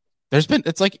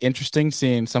it's like interesting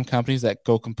seeing some companies that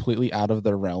go completely out of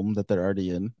their realm that they're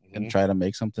already in and try to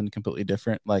make something completely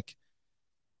different. Like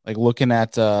looking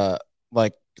at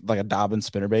like a Dobbin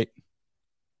spinnerbait.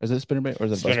 Is it spinnerbait or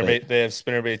is it spinnerbait? They have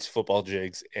spinnerbaits, football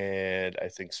jigs, and I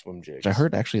think swim jigs. I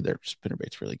heard actually their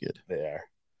spinnerbait's really good. They are.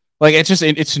 Like it's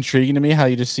intriguing to me how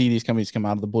you just see these companies come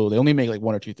out of the blue. They only make like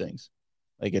 1 or 2 things.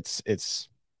 Like it's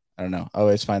I don't know. I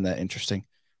always find that interesting.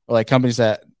 Or like companies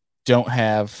that don't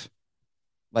have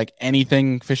like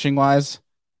anything fishing wise.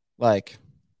 Like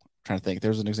I'm trying to think.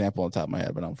 There's an example on top of my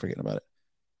head, but I'm forgetting about it.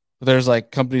 But there's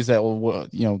like companies that will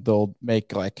they'll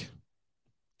make like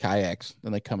kayaks,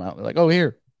 then they come out and they're like, oh,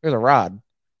 here's a rod.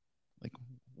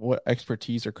 what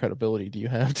expertise or credibility do you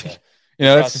have to,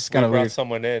 Yeah. that's just kind We of brought weird.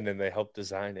 someone in and they helped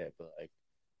design it, but like,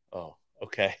 oh,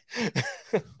 okay.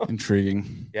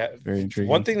 Intriguing. Yeah. Very One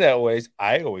intriguing. thing that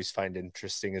I always find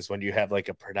interesting is when you have like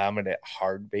a predominant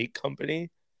hard bait company,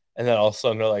 and then all of a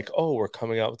sudden they're like, oh, we're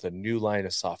coming out with a new line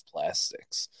of soft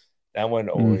plastics. That one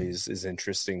Mm. always is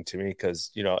interesting to me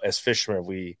because, as fishermen,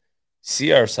 we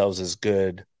see ourselves as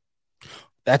good,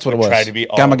 That's what it but try to was. be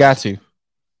always, Gamagatu.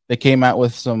 They came out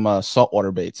with some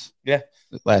saltwater baits yeah.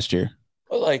 last year.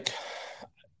 But like,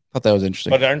 Thought that was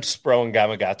interesting. but aren't Spro and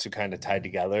Gamakatsu kind of tied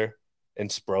together? And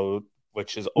Spro,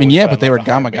 which has I mean, always yeah, but been they like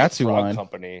were a hard bait Gamagatu frog line.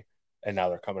 company, and now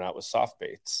they're coming out with soft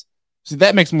baits. See,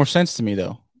 that makes more sense to me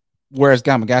though. Whereas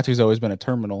Gamagatu's always been a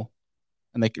terminal,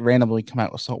 and they randomly come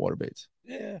out with saltwater baits,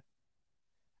 Yeah,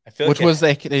 I feel which like was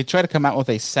they try to come out with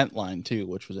a scent line too,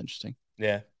 which was interesting.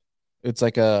 yeah, It was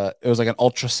like an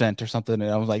ultra scent or something,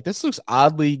 and I was like, this looks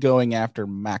oddly going after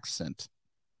max scent.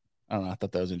 I don't know. I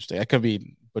thought that was interesting. I could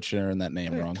be butchering that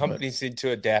name wrong, but companies need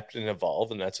to adapt and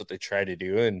evolve, and that's what they try to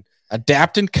do.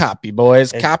 adapt and copy,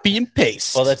 boys. And Copy and well,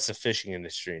 paste. that's the fishing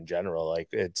industry in general. Like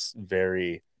it's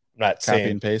very. I'm not Copy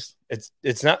saying and paste.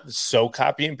 it's not so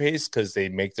copy and paste because they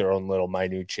make their own little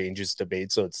minute changes to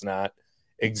bait, so it's not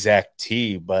exact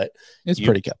T, but It's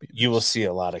pretty copy. You will see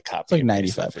a lot of copy. It's like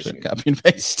 95% copy and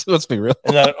paste. Let's be real.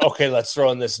 And then okay, let's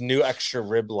throw in this new extra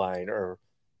rib line or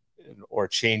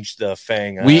change the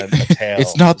fang on We a tail.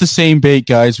 It's not the same bait,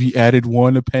 guys. We added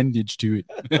one appendage to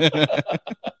it.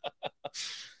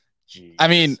 I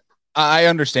mean, I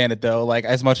understand it though. Like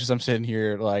as much as I'm sitting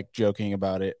here like joking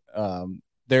about it,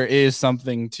 there is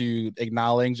something to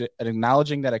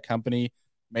acknowledging that a company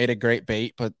made a great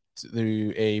bait, but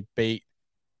through a bait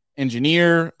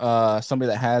engineer, somebody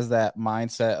that has that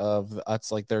mindset of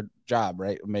it's like their job,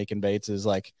 right? Making baits is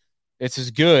like it's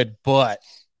as good, but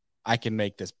I can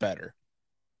make this better.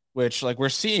 Which like we're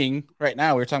seeing right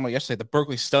now. We were talking about yesterday, the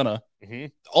Berkeley Stunna. mm-hmm.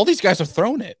 All these guys are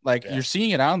throwing it. Like you're seeing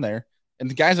it on there. And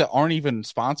the guys that aren't even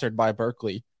sponsored by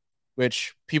Berkeley,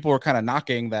 which people were kind of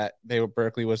knocking that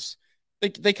Berkeley was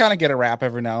they kind of get a rap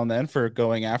every now and then for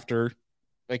going after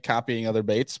like copying other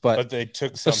baits, but they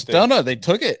took the Stunna, they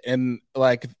took it and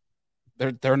like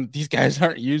they're these guys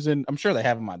aren't using. I'm sure they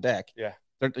have them on deck. Yeah,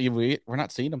 we're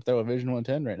not seeing them throw a Vision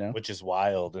 110 right now, which is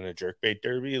wild in a jerkbait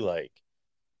derby. Like,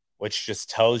 which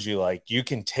just tells you like you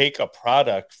can take a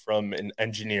product from an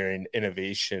engineering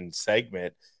innovation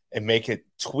segment and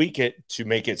tweak it to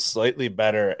make it slightly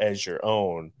better as your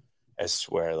own. As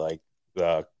to where like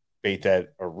the bait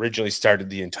that originally started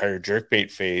the entire jerkbait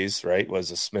phase, right,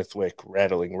 was a Smithwick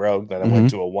Rattling Rogue. Then it went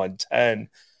to a 110.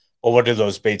 Well, what do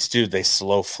those baits do? They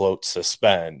slow float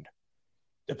suspend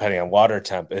depending on water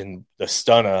temp, and the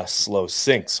Stunna slow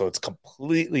sink. So it's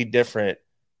completely different,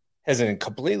 has a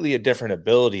completely different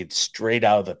ability straight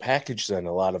out of the package than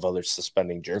a lot of other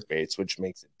suspending jerkbaits, which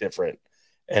makes it different.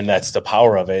 And that's the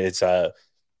power of it.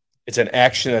 It's an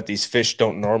action that these fish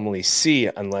don't normally see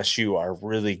unless you are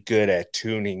really good at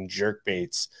tuning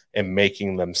jerkbaits and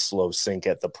making them slow sink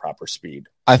at the proper speed.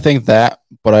 I think that,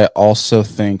 but I also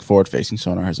think forward facing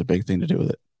sonar has a big thing to do with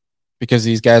it because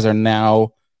these guys are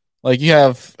now like you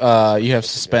have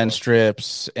suspend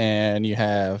strips and you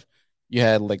had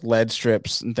like lead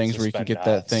strips and things where you can get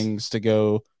that things to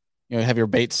go, have your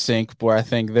bait sink. Where I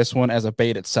think this one as a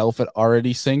bait itself, it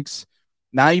already sinks.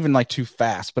 Not even like too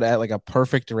fast, but at like a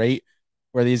perfect rate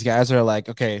where these guys are like,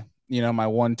 okay, my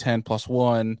 110 plus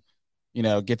one,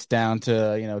 gets down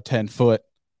to, 10 foot.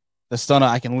 The Stunna,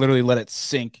 I can literally let it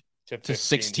sink to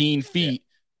 16 feet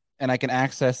and I can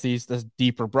access this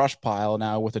deeper brush pile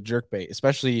now with a jerkbait,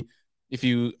 especially if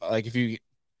you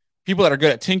people that are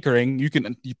good at tinkering, you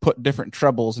put different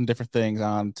trebles and different things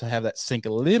on to have that sink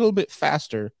a little bit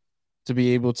faster to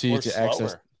be able to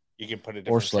access. You can put a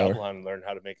different treble on and learn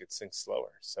how to make it sink slower.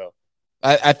 So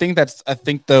I think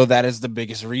though that is the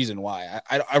biggest reason why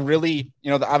I really,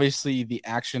 obviously the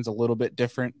action's a little bit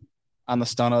different on the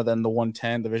Stunna than the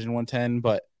 110, the Vision 110,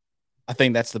 but I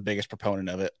think that's the biggest proponent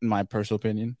of it in my personal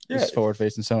opinion. Is forward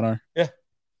facing sonar. Yeah,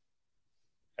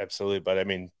 absolutely. But I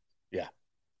mean, yeah,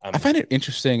 I find it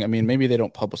interesting. I mean, maybe they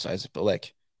don't publicize it, but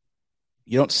like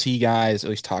you don't see guys at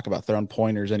least talk about throwing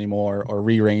pointers anymore or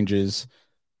re-ranges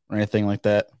or anything like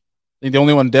that. I think the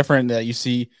only one different that you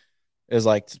see is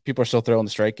like people are still throwing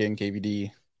the Strike King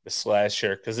KVD. The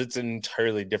slasher, because it's an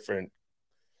entirely different.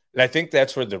 And I think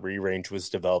that's where the re-range was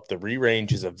developed. The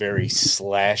re-range is a very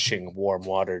slashing warm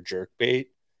water jerkbait.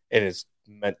 It is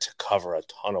meant to cover a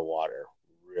ton of water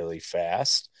really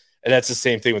fast. And that's the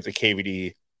same thing with the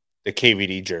KVD. The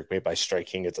KVD jerkbait by Strike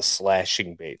King, it's a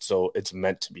slashing bait. So it's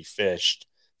meant to be fished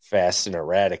fast and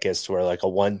erratic, as to where like a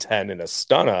 110 and a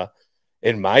Stunna,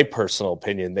 in my personal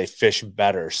opinion, they fish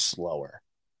better slower.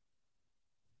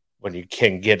 When you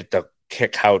can get it to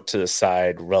kick out to the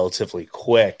side relatively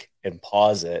quick and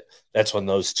pause it, that's when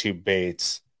those two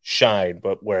baits shine.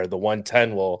 But where the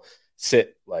 110 will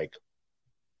sit like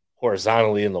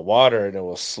horizontally in the water and it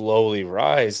will slowly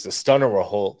rise, the stunner will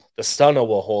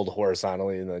hold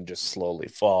horizontally and then just slowly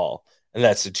fall. And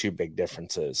that's the two big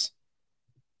differences.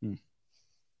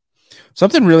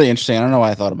 Something really interesting. I don't know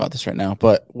why I thought about this right now,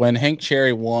 but when Hank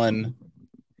Cherry won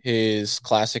his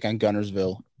classic on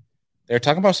Gunnersville, they're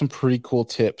talking about some pretty cool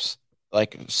tips,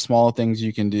 like small things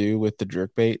you can do with the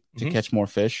jerkbait to catch more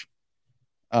fish.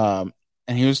 And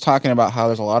he was talking about how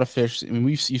there's a lot of fish. I mean,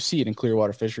 you see it in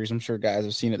Clearwater fisheries. I'm sure guys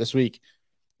have seen it this week.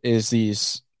 Is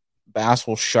these bass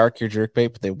will shark your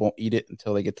jerkbait, but they won't eat it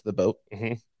until they get to the boat.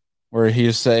 Where he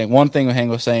was saying one thing Hank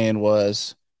was saying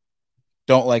was,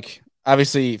 don't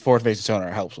obviously forward facing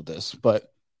sonar helps with this, but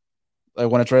like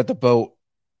when it's right at the boat,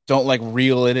 don't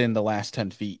reel it in the last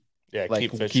 10 feet. Yeah,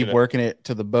 keep working it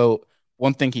to the boat.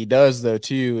 One thing he does though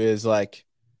too is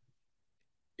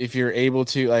if you're able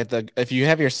to if you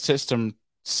have your system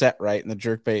set right and the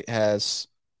jerkbait has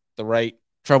the right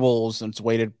trebles and it's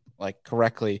weighted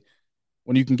correctly,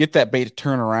 when you can get that bait to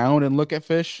turn around and look at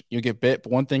fish, you get bit.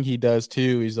 But one thing he does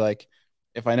too, he's like,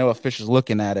 if I know a fish is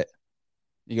looking at it,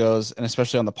 he goes, and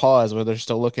especially on the pause where they're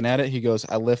still looking at it, he goes,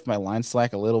 I lift my line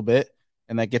slack a little bit,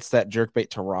 and that gets that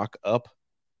jerkbait to rock up.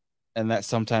 And that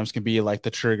sometimes can be the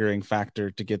triggering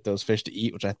factor to get those fish to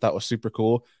eat, which I thought was super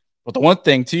cool. But the one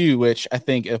thing too, which I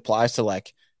think applies to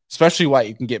especially why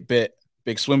you can get bit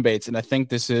big swim baits, and I think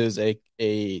this is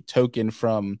a token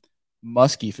from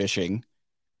muskie fishing,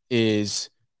 is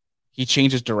he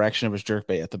changes direction of his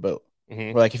jerkbait at the boat.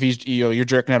 Where if he's you're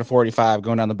jerking at a 45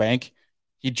 going down the bank,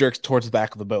 he jerks towards the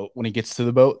back of the boat when he gets to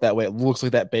the boat. That way it looks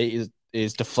like that bait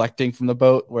is deflecting from the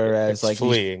boat, whereas it's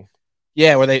fleeing.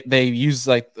 Yeah, where they use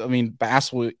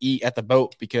bass will eat at the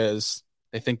boat because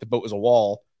they think the boat is a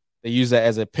wall. They use that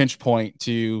as a pinch point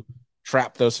to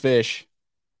trap those fish.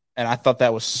 And I thought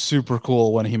that was super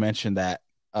cool when he mentioned that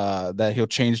he'll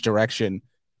change direction,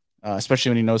 especially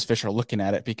when he knows fish are looking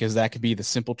at it, because that could be the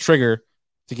simple trigger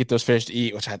to get those fish to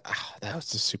eat, which that was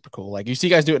just super cool. You see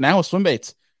guys do it now with swim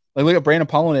baits. Look at Brandon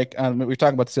Polinick. We were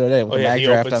talking about this the other day with the mag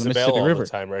draft on the Mississippi River.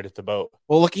 Time right at the boat.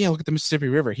 Well, look at the Mississippi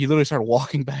River. He literally started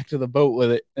walking back to the boat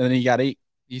with it, and then he got ate.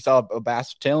 He saw a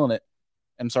bass tailing it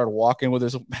and started walking with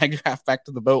his mag draft back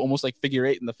to the boat, almost like figure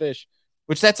eight in the fish,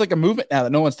 which that's a movement now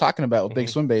that no one's talking about with big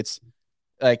swim baits.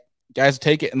 Guys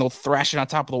take it and they'll thrash it on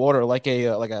top of the water like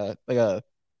a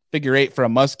figure eight for a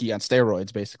muskie on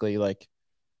steroids, basically.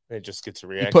 It just gets a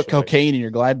reaction. You put cocaine in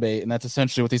your glide bait, and that's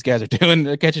essentially what these guys are doing.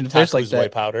 They're catching fish like that.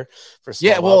 White powder for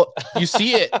you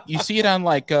see it. You see it on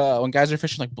when guys are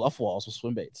fishing bluff walls with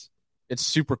swim baits. It's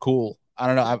super cool. I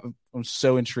don't know. I'm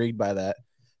so intrigued by that.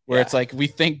 Where it's we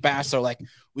think bass are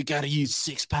we got to use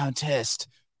 6-pound test,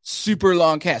 super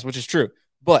long cast, which is true.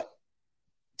 But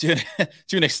to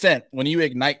an extent, when you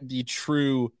ignite the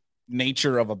true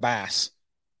nature of a bass,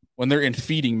 when they're in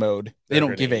feeding mode, they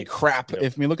don't give a crap.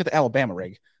 Nope. Look at the Alabama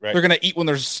rig. Right. They're going to eat when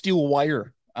there's steel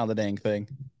wire on the dang thing.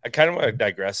 I kind of want to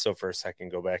digress. So for a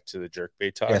second, go back to the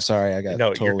jerkbait talk. Yeah, sorry.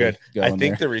 You're good. I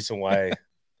think the reason why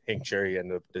Hank Cherry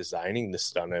ended up designing the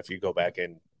stunner, if you go back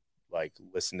and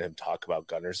listen to him talk about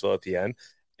Gunnersville at the end,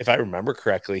 if I remember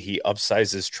correctly, he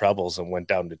upsized his trebles and went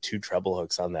down to 2 treble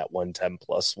hooks on that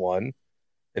 110+1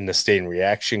 in the stain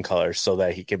reaction color so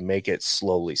that he can make it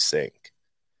slowly sink.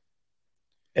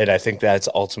 And I think that's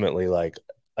ultimately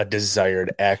a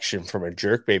desired action from a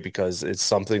jerkbait because it's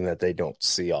something that they don't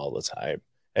see all the time,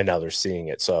 and now they're seeing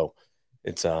it. So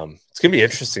it's gonna be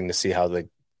interesting to see how the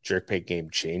jerkbait game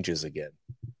changes again.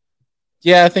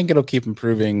 Yeah, I think it'll keep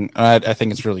improving. I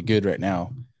think it's really good right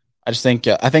now. I think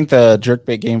the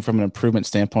jerkbait game from an improvement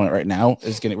standpoint right now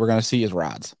we're gonna see is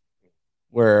rods,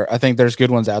 where I think there's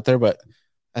good ones out there, but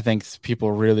I think people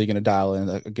are really gonna dial in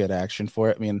a good action for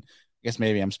it. I guess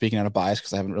maybe I'm speaking out of bias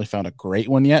because I haven't really found a great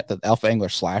one yet. The Alpha Angler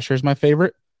Slasher is my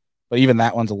favorite, but even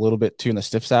that one's a little bit too on the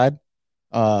stiff side,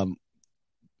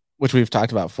 which we've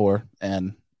talked about before,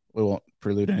 and we won't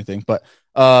prelude anything. But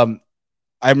I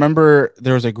remember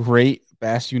there was a great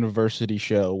Bass University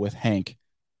show with Hank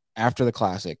after the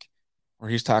Classic where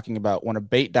he's talking about when a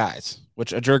bait dies,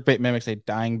 which a jerkbait mimics a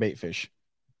dying bait fish.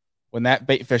 When that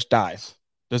bait fish dies,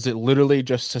 does it literally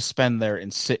just suspend there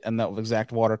and sit in that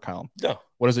exact water column? No.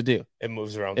 What does it do? It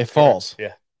moves around. It falls.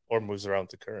 Yeah. Or moves around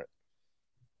the current.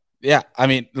 Yeah.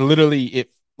 Literally,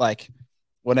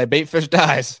 when a bait fish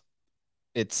dies,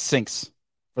 it sinks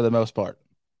for the most part.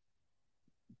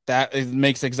 That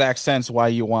makes exact sense why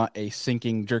you want a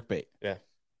sinking jerkbait. Yeah.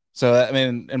 So I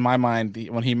mean, in my mind,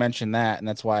 when he mentioned that, and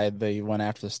that's why they went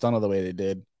after the stunner the way they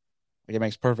did, like it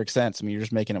makes perfect sense. I mean, you're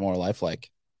just making it more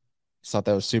lifelike. I thought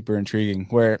that was super intriguing.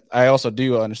 Where I also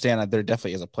do understand that there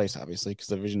definitely is a place, obviously, because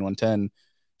the Division 110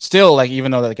 still, like, even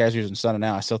though the guys are using Stunner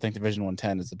now, I still think Division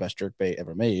 110 is the best jerk bait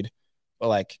ever made. But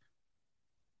like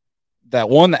that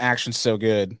one, the action's so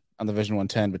good on the Division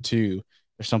 110, but two,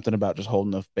 there's something about just holding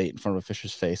the bait in front of a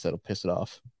fish's face that'll piss it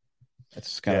off.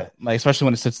 It's kind of like, especially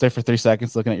when it sits there for 3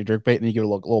 seconds looking at your jerk bait and you give it a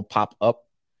little pop up,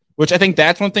 which I think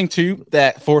that's one thing too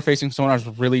that forward facing sonar has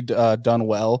really done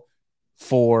well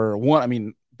for one. I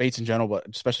mean, baits in general, but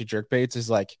especially jerk baits is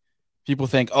like people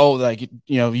think, oh, like,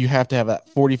 you have to have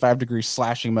that 45-degree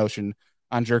slashing motion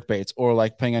on jerk baits, or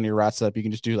like playing on your rod setup, you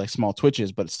can just do like small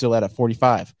twitches, but it's still at a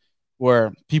 45.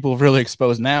 Where people really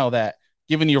exposed now that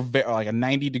giving your like a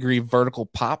 90-degree vertical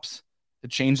pops to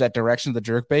change that direction of the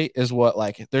jerk bait is what,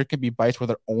 like, there could be bites where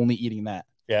they're only eating that.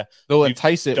 Yeah. They'll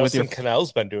entice it Justin with your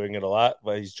Cannell's been doing it a lot,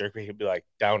 but he's jerking. He'd be like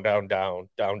down, down, down,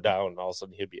 down, down. And all of a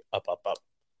sudden he'd be up, up, up,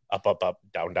 up, up, up,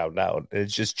 down, down, down. And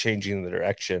it's just changing the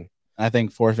direction. I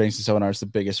think forward facing sonar is the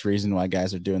biggest reason why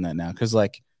guys are doing that now. Because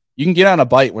like you can get on a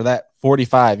bite where that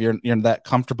 45, you're in that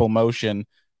comfortable motion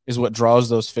is what draws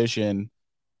those fish in,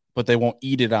 but they won't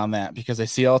eat it on that because they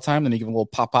see it all the time. Then you give them a little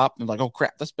pop, and they're like, oh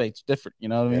crap, this bait's different. You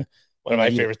know what I mean? One of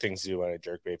my favorite things to do when I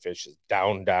jerk bait fish is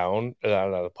down, down, and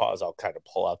on the pause, I'll kind of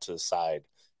pull out to the side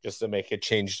just to make it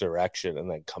change direction and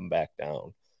then come back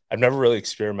down. I've never really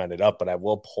experimented up, but I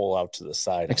will pull out to the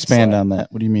side. Expand on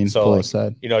that. What do you mean? So, pull like,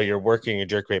 aside? You're working a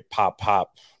jerk bait, pop,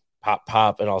 pop, pop,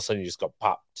 pop, and all of a sudden you just go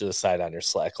pop to the side on your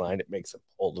slack line. It makes it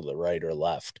pull to the right or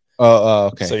left. Oh,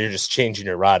 okay. So you're just changing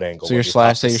your rod angle. So you're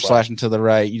slashing to the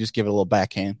right. You just give it a little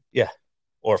backhand. Yeah.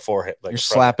 Or forehand. Like you're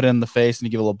slapping it in the face and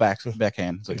you give it a little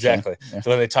backhand. Exactly. Yeah.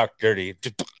 So when they talk dirty.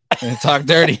 Talk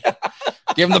dirty.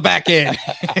 Give them the backhand.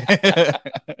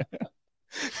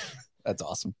 That's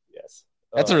awesome. Yes.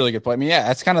 That's a really good point. I mean, yeah,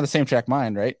 that's kind of the same track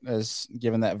mind, right? As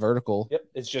given that vertical. Yep.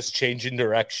 It's just changing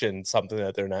direction, something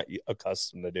that they're not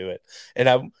accustomed to do it. And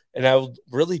I will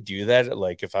really do that.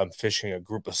 Like if I'm fishing a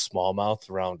group of smallmouth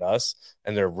around us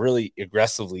and they're really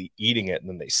aggressively eating it and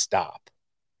then they stop.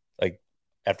 Like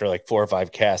after like 4 or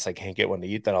 5 casts, I can't get one to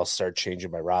eat. Then I'll start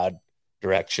changing my rod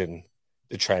direction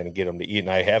to try and get them to eat.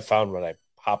 And I have found when I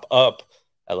pop up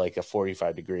at like a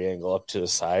 45-degree angle up to the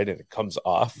side and it comes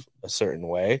off a certain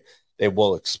way, they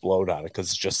will explode on it because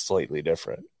it's just slightly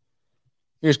different.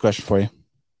 Here's a question for you.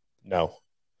 No. All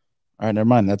right, never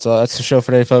mind. That's the show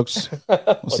for today, folks.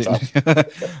 We'll see.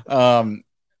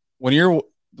 When you're,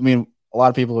 I mean, a lot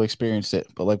of people have experienced it,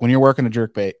 but like when you're working a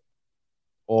jerkbait,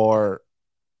 or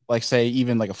like say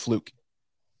even like a fluke,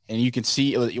 and you can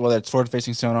see whether it's forward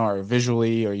facing sonar or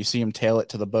visually, or you see them tail it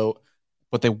to the boat,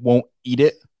 but they won't eat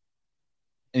it,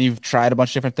 and you've tried a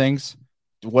bunch of different things.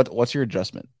 What's your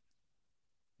adjustment?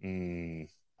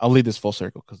 I'll lead this full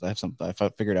circle because I have something I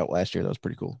figured out last year that was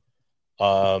pretty cool.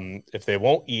 If they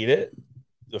won't eat it,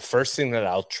 the first thing that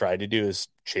I'll try to do is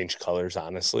change colors,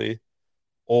 honestly,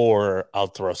 or I'll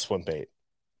throw swim bait,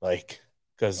 like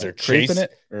because they're creeping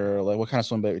it, or like what kind of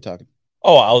swim bait are we talking?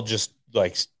 Oh, I'll just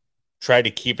like try to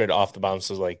keep it off the bottom.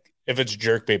 So like if it's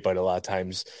jerk bait, but a lot of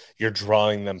times you're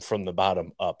drawing them from the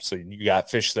bottom up. So you got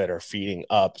fish that are feeding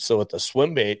up. So with the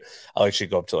swim bait, I'll actually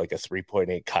go up to like a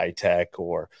 3.8 Kitech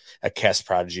or a Cast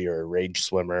Prodigy or a Rage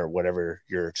Swimmer, whatever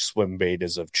your swim bait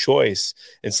is of choice,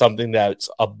 and something that's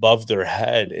above their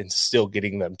head and still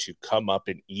getting them to come up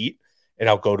and eat. And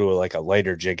I'll go to like a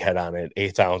lighter jig head on it,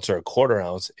 1/8 ounce or a 1/4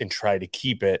 ounce, and try to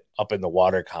keep it up in the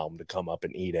water column to come up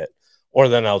and eat it. Or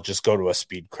then I'll just go to a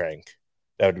speed crank.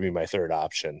 That would be my third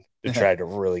option to try to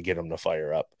really get them to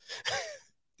fire up.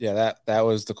 Yeah, that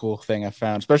was the cool thing I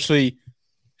found, especially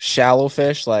shallow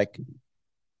fish, like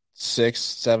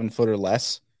 6-7 foot or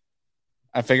less.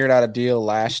 I figured out a deal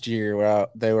last year where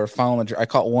they were following I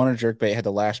caught one jerkbait, had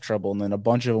the last trouble, and then a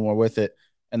bunch of them were with it,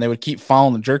 and they would keep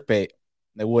following the jerkbait.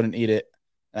 They wouldn't eat it.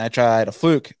 And I tried a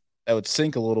fluke that would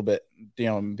sink a little bit,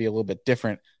 and be a little bit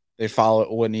different. They'd follow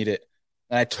it, wouldn't eat it.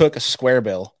 And I took a square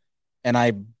bill and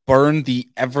I burned the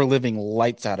ever living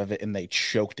lights out of it, and they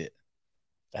choked it.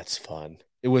 That's fun.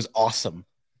 It was awesome.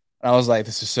 And I was like,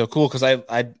 this is so cool. Cause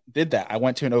I did that. I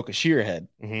went to an Oka Shearhead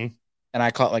and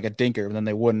I caught like a dinker, and then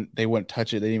they wouldn't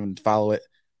touch it. They didn't even follow it.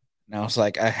 And I was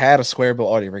like, I had a square bill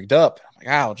already rigged up. I'm like,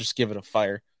 I'll just give it a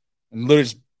fire, and literally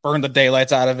just burned the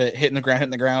daylights out of it, hitting the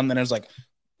ground. Then it was like,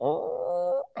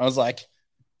 I was like,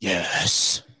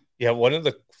 yes. Yeah. One of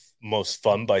the most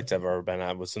fun bites I've ever been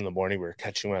on was in the morning. We were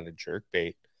catching on a jerk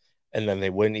bait, and then they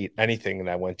wouldn't eat anything. And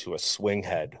I went to a swing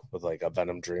head with like a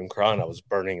Venom Dream Craw, and I was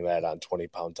burning that on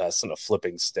 20-pound tests and a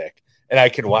flipping stick. And I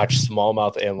could watch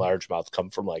smallmouth and largemouth come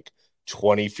from like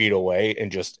 20 feet away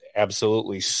and just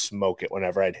absolutely smoke it.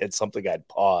 Whenever I'd hit something, I'd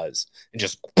pause and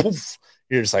just poof.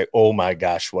 You're just like, oh my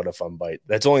gosh, what a fun bite.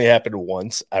 That's only happened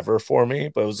once ever for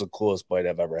me, but it was the coolest bite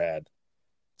I've ever had.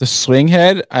 The swing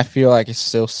head, I feel like is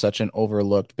still such an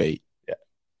overlooked bait.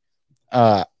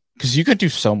 Yeah. Because you could do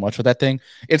so much with that thing.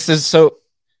 It's just so.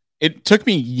 It took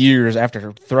me years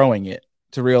after throwing it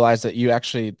to realize that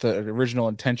the original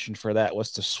intention for that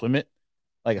was to swim it,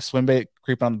 like a swim bait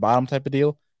creeping on the bottom type of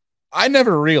deal. I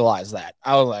never realized that.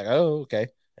 I was like, oh, okay.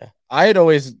 Yeah. I had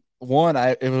always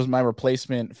it was my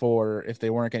replacement for if they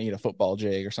weren't going to eat a football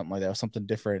jig or something like that, or something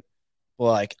different.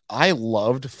 But like, I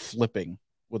loved flipping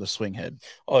with a swing head.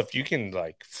 Oh, if you can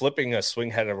like flipping a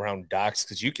swing head around docks,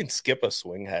 because you can skip a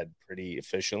swing head pretty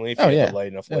efficiently if you have a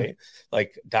light enough weight.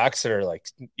 Like docks that are like,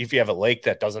 if you have a lake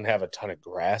that doesn't have a ton of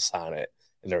grass on it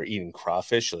and they're eating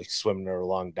crawfish, like swimming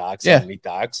along docks, underneath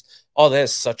docks. Oh, that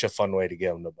is such a fun way to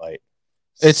get them to bite.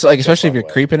 It's like, especially if you're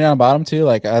creeping down bottom too.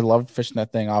 Like, I love fishing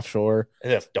that thing offshore.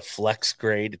 And it deflects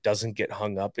great. It doesn't get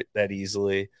hung up that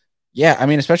easily. Yeah, I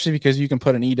mean, especially because you can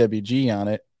put an EWG on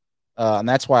it. And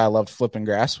that's why I loved flipping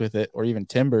grass with it, or even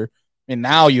timber. I mean,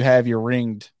 now you have your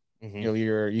ringed,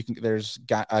 there's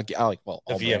got the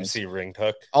VMC ringed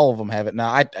hook. All of them have it now.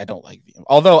 I don't like VM,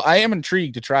 although I am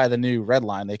intrigued to try the new red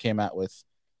line they came out with.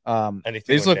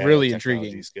 These look really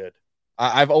intriguing. Good.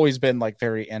 I've always been like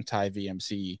very anti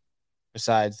VMC,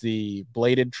 besides the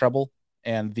bladed treble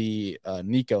and the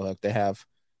Nico hook they have.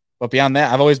 But beyond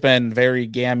that, I've always been very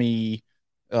gammy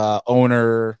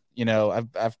owner. You know,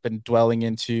 I've been diving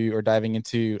into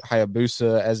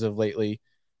Hayabusa as of lately,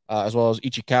 as well as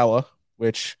Ichikawa,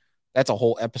 which that's a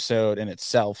whole episode in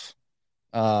itself.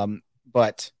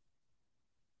 But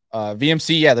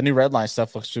VMC, the new Redline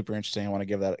stuff looks super interesting. I want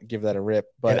to give that a rip.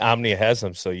 But and Omnia has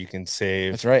them, so you can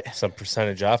save some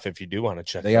percentage off if you do want to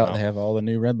check them out. They have all the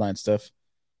new Redline stuff,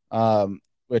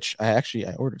 which I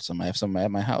ordered some. I have some at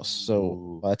my house,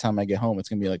 so by the time I get home, it's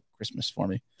gonna be like Christmas for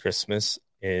me. Christmas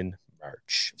in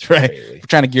March. That's right. We're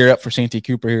trying to gear up for Santee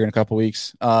Cooper here in a couple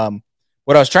weeks.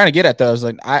 What I was trying to get at though is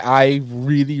like I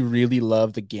really, really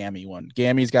love the Gammy one.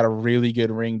 Gammy's got a really good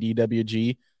ring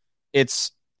DWG.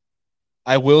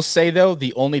 I will say though,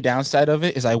 the only downside of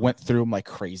it is I went through them like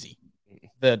crazy.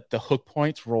 The hook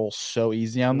points roll so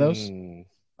easy on those.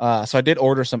 So I did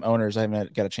order some owners. I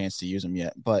haven't got a chance to use them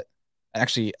yet, but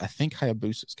actually I think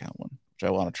Hayabusa's got one, which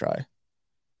I want to try.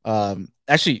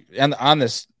 Actually, on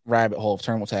this rabbit hole of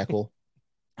terminal tackle,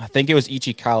 I think it was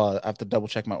Ichikawa. I have to double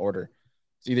check my order.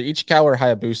 It's either Ichikawa or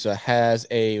Hayabusa has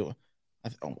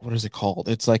what is it called?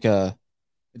 It's like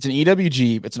it's an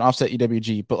EWG. It's an offset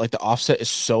EWG, but like the offset is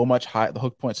so much high. The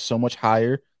hook point is so much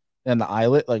higher than the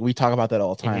eyelet. Like we talk about that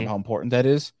all the time, how important that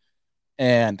is.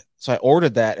 And so I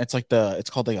ordered that. It's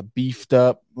called like a beefed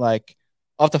up, like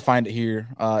I'll have to find it here.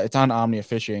 It's on Omnia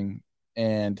Fishing,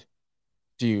 and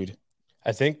dude,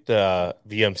 I think the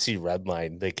VMC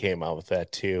Redline, they came out with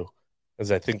that too,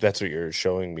 because I think that's what you were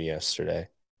showing me yesterday.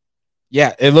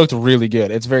 Yeah, it looked really good.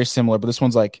 It's very similar, but this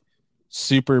one's like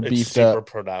super beefed up. Super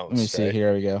pronounced. Let me see.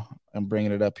 Here we go. I'm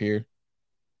bringing it up here.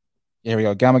 Here we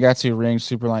go. Gamakatsu Ring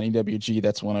Superline EWG.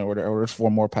 That's one I ordered. I ordered 4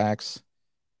 more packs.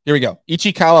 Here we go.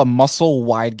 Ichikawa Muscle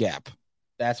Wide Gap.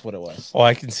 That's what it was. Oh,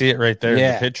 I can see it right there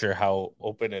in the picture, how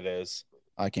open it is.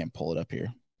 I can't pull it up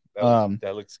here.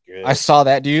 That looks good. I saw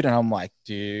that, dude, and I'm like,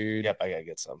 dude. Yep, I gotta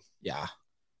get some. Yeah.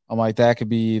 I'm like, that could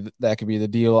be the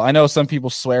deal. I know some people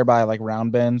swear by like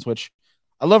round bends, which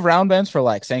I love round bends for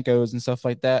like Senkos and stuff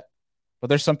like that. But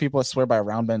there's some people that swear by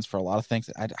round bends for a lot of things.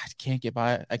 I can't get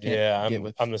by it. I can't.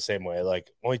 Yeah, I'm the same way.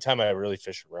 Like only time I really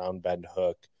fish a round bend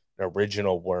hook, an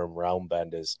original worm round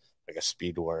bend is like a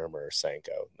speed worm or a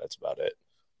Senko. That's about it.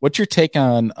 What's your take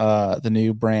on the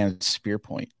new brand Spear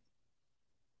Point?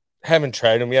 Haven't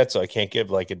tried them yet, so I can't give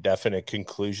like a definite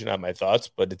conclusion on my thoughts,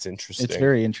 but it's interesting. It's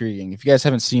very intriguing. If you guys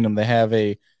haven't seen them, they have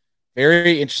a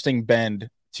very interesting bend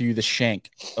to the shank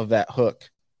of that hook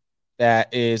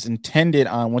that is intended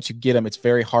on, once you get them, it's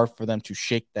very hard for them to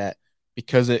shake that,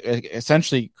 because it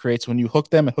essentially creates, when you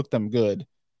hook them and hook them good,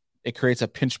 it creates a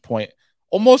pinch point,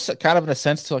 almost kind of in a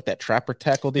sense to like that trapper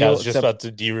tackle deal. Yeah, I was just about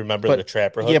to, do you remember the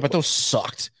trapper hook? Yeah, but those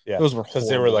sucked. Yeah, those were because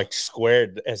they were like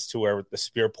squared as to where with the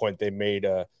spear point they made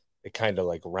it kind of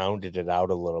like rounded it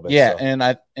out a little bit. Yeah,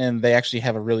 so. and they actually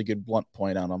have a really good blunt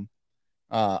point on them.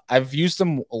 I've used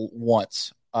them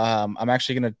once. I'm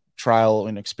actually going to trial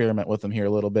and experiment with them here a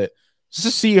little bit just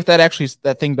to see if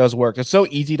that thing does work. It's so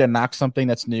easy to knock something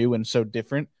that's new and so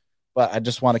different, but I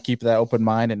just want to keep that open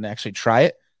mind and actually try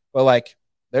it. But like,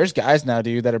 there's guys now,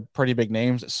 dude, that are pretty big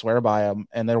names that swear by them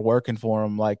and they're working for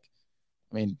them. Like,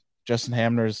 I mean, Justin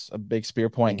Hamner's a big spear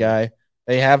point guy.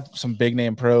 They have some big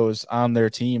name pros on their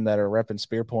team that are repping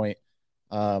spear point.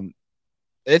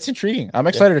 It's intriguing. I'm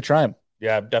excited to try them.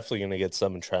 Yeah, I'm definitely going to get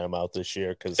some and try them out this year.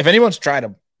 Because if anyone's tried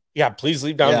them, yeah, please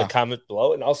leave down in the comment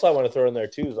below. And also, I want to throw in there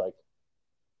too is like,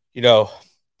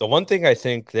 the one thing I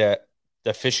think that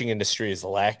the fishing industry is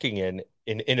lacking in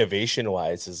innovation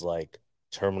wise is like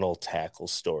terminal tackle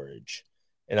storage.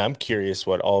 And I'm curious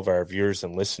what all of our viewers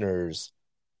and listeners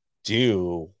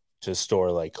do to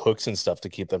store like hooks and stuff to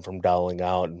keep them from doweling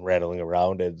out and rattling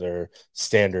around in their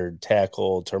standard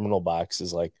tackle terminal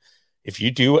boxes. Like, if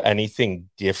you do anything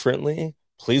differently,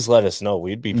 please let us know.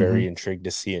 We'd be very intrigued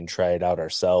to see and try it out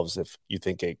ourselves. If you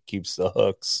think it keeps the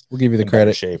hooks, we'll give you the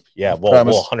credit. Shape. Yeah, we'll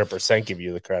 100% give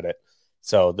you the credit.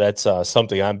 So that's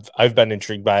something I've been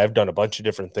intrigued by. I've done a bunch of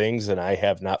different things, and I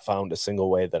have not found a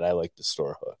single way that I like to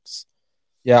store hooks.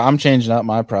 Yeah, I'm changing up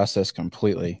my process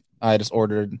completely. I just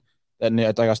ordered that new,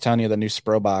 like I was telling you, the new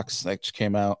Spro box that just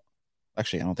came out.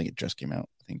 Actually, I don't think it just came out.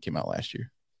 I think it came out last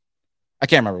year. I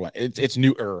can't remember when. It's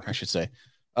newer, I should say.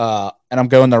 And I'm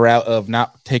going the route of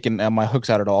not taking my hooks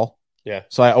out at all. Yeah.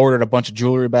 So I ordered a bunch of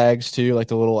jewelry bags too, like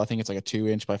the little, I think it's like a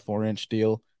 2-inch by 4-inch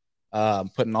deal.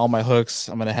 Putting all my hooks.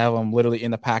 I'm going to have them literally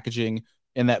in the packaging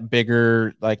in that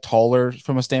bigger, like taller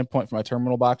from a standpoint for my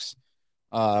terminal box.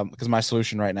 Because my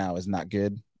solution right now is not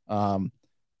good. Some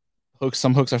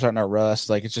hooks are starting to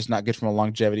rust. Like, it's just not good from a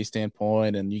longevity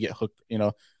standpoint. And you get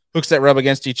hooks that rub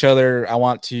against each other. I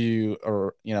want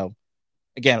to,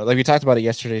 again, like we talked about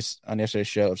it on yesterday's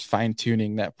show, it's fine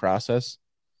tuning that process.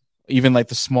 Even like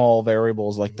the small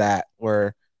variables like that,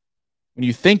 where when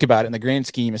you think about it in the grand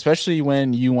scheme, especially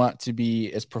when you want to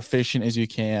be as proficient as you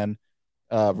can,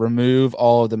 remove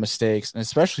all of the mistakes, and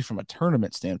especially from a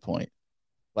tournament standpoint,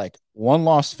 like one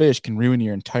lost fish can ruin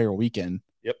your entire weekend.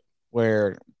 Yep.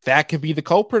 Where that could be the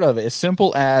culprit of it. As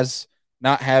simple as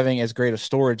not having as great a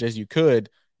storage as you could,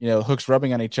 hooks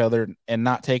rubbing on each other and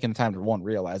not taking the time to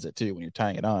realize it too when you're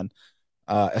tying it on,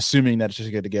 assuming that it's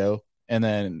just good to go. And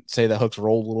then say the hooks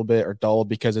rolled a little bit or dulled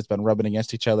because it's been rubbing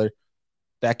against each other.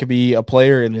 That could be a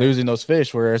player in losing those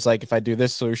fish. Whereas like, if I do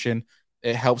this solution,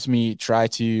 it helps me try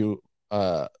to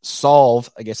solve,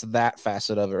 I guess, that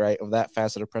facet of it, right? Of that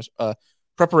facet of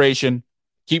preparation,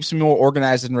 keeps me more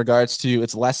organized in regards to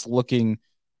it's less looking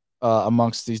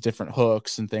amongst these different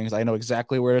hooks and things. I know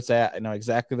exactly where it's at. I know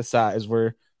exactly the size.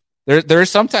 Where there are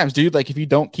sometimes, dude, like if you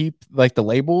don't keep like the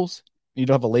labels, you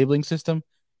don't have a labeling system,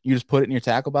 you just put it in your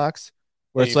tackle box.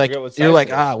 Where it's like you're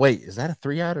like, wait, is that a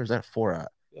 3-aught or is that a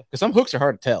 4-aught? Because some hooks are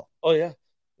hard to tell. Oh yeah,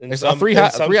 and some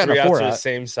 3-aught and a 4-aught are the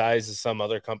same size as some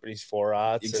other companies'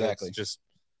 4-aughts. Exactly.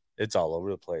 It's all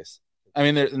over the place. I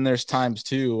mean, there's times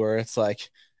too where it's like,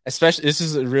 especially this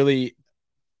is really,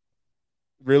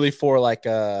 really for like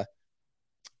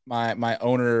my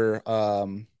owner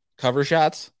cover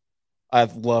shots. I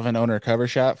love an owner cover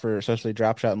shot for especially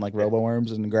drop shot and like robo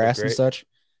worms and grass and such.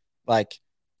 Like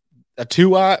a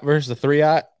 2-aught versus a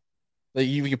 3-aught. Like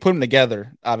you put them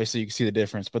together, obviously you can see the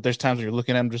difference. But there's times when you're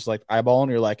looking at them just like eyeballing,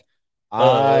 you're like,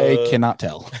 I cannot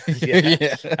tell.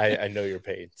 Yeah. I know your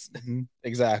pains.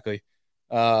 Exactly.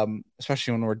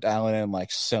 Especially when we're dialing in like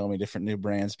so many different new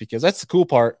brands, because that's the cool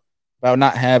part about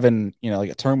not having, like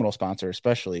a terminal sponsor,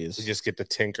 especially, is we just get to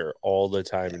tinker all the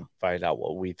time and find out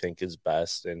what we think is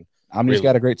best. And Omni's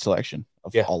got a great selection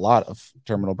of a lot of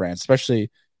terminal brands,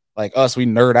 especially like us. We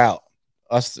nerd out.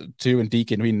 Us too and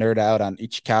Deacon, we nerd out on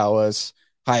Ichikawa's,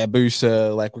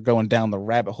 Hayabusa. Like we're going down the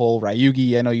rabbit hole.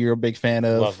 Ryugi, I know you're a big fan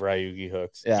of. Love Ryugi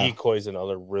hooks. Yeah. Decoy's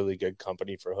another really good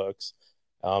company for hooks.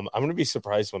 I'm going to be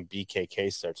surprised when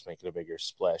BKK starts making a bigger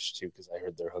splash too, because I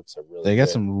heard their hooks are really. They got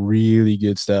some really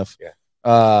good stuff.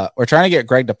 Yeah. We're trying to get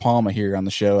Greg DePalma here on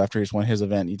the show after he's won his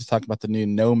event. He just talked about the new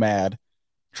Nomad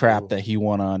trap that he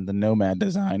won on, the Nomad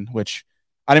design, which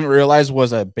I didn't realize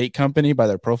was a bait company by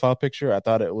their profile picture. I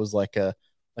thought it was like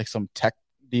some tech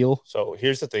deal. So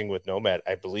here's the thing with Nomad.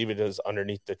 I believe it is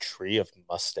underneath the tree of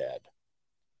Mustad.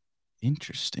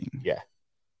 Interesting. Yeah.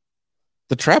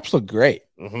 The traps look great.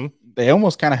 Mm-hmm. They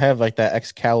almost kind of have like that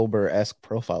Excalibur-esque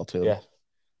profile to them.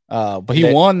 Yeah. But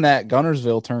he won that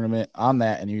Gunnersville tournament on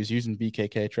that, and he was using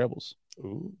BKK trebles.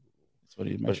 Ooh. That's what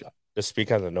he mentioned. To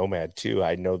speak on the Nomad too,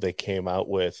 I know they came out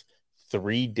with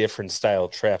 3 different style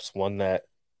traps. One that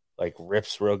like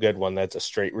rips real good, one that's a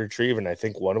straight retrieve, and I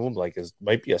think one of them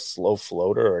might be a slow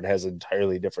floater, or it has an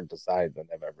entirely different design than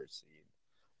I've ever seen.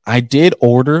 I did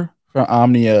order from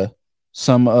Omnia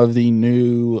some of the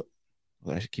new.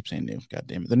 I keep saying new. God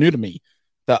damn it, the new to me.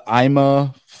 the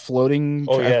IMA floating.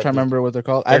 Oh, I'm yeah. trying to remember what they're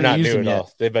called. I They're haven't not used new them at yet.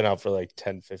 all. They've been out for like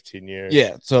 10, 15 years.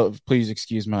 Yeah, so please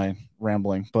excuse my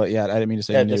rambling, but yeah, I didn't mean to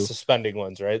say Yeah, new. the suspending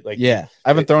ones, right? Like Yeah, I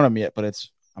haven't thrown them yet, but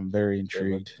I'm very they look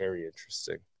intrigued. very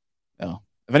interesting. Oh,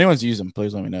 if anyone's used them,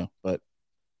 please let me know. But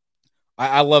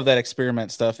I love that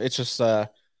experiment stuff. It's just I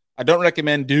don't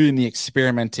recommend doing the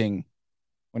experimenting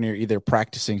when you're either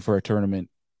practicing for a tournament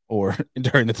or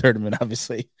during the tournament.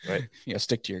 Obviously, right?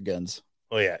 Stick to your guns.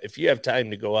 Oh yeah, if you have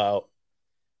time to go out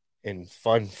and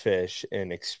fun fish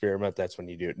and experiment, that's when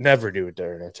you do it. Never do it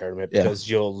during a tournament because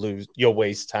you'll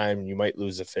waste time and you might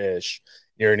lose a fish.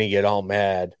 You're gonna get all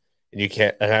mad and you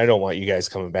can't. And I don't want you guys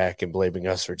coming back and blaming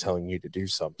us for telling you to do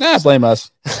something. Nah, blame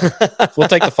us. We'll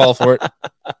take the fall for it.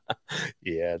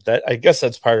 Yeah, that I guess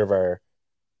that's part of our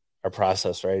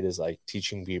process, right? Is like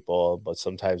teaching people, but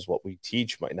sometimes what we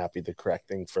teach might not be the correct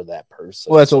thing for that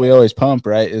person. Well, that's what we always pump,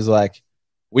 right? Is like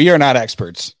we are not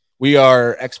experts. We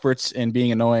are experts in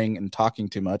being annoying and talking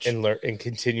too much and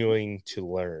continuing to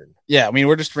learn. Yeah, I mean,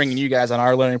 we're just bringing you guys on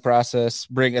our learning process.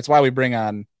 That's why we bring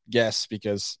on guests,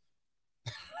 because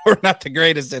we're not the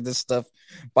greatest at this stuff,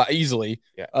 but easily,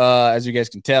 as you guys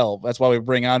can tell. That's why we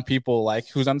bring on people like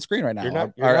who's on the screen right now. You're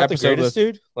not the greatest,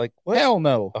 dude. Like what? Hell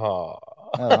no. Oh.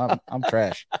 No, I'm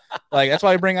trash. Like that's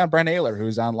why we bring on Brent Ayler,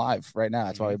 who's on live right now.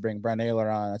 That's why we bring Brent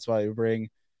Ayler on. That's why we bring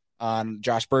on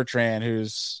Josh Bertrand,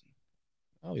 who's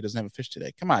he doesn't have a fish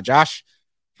today. Come on, Josh.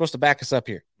 You're supposed to back us up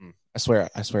here. I swear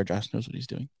Josh knows what he's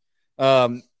doing.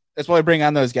 That's why we bring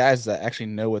on those guys that actually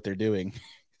know what they're doing,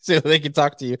 so they can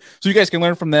talk to you, so you guys can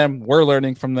learn from them. We're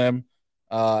learning from them,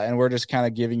 and we're just kind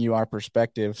of giving you our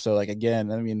perspective. So, like again,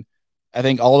 I mean, I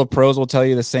think all the pros will tell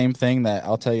you the same thing that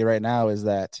I'll tell you right now is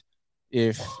that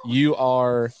if you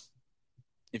are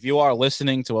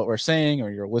listening to what we're saying, or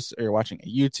you're watching a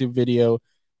YouTube video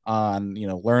on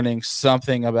learning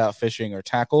something about fishing or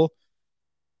tackle,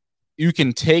 you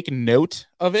can take note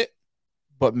of it,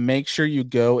 but make sure you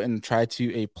go and try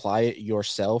to apply it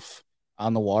yourself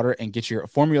on the water and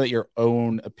formulate your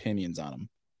own opinions on them.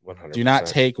 100%. Do not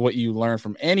take what you learn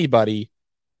from anybody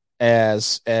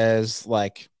as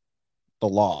like the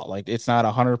law. Like it's not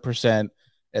 100%.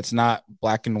 It's not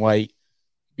black and white.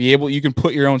 You can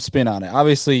put your own spin on it.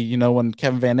 Obviously, when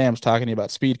Kevin Van Dam's talking to you about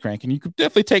speed cranking, you could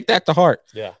definitely take that to heart.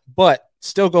 Yeah. But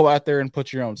still go out there and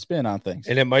put your own spin on things.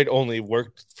 And it might only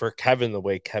work for Kevin the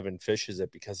way Kevin fishes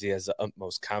it because he has the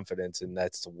utmost confidence, and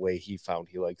that's the way he found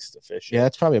he likes to fish it. Yeah,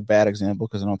 that's probably a bad example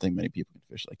because I don't think many people can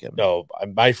fish like Kevin. No,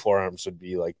 my forearms would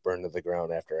be like burned to the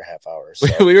ground after a half hour.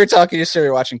 So. We were talking yesterday, we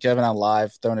were watching Kevin on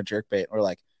live throwing a jerkbait, and we're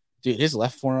like, dude, his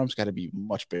left forearm's got to be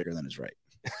much bigger than his right.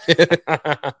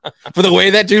 For the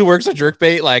way that dude works a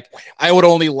jerkbait, like I would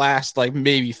only last like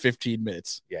maybe 15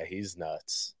 minutes. Yeah, he's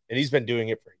nuts. And he's been doing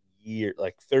it for years,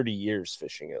 like 30 years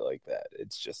fishing it like that.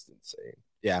 It's just insane.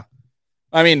 Yeah.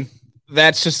 I mean,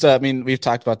 that's just we've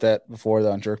talked about that before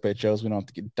though on jerkbait shows. We don't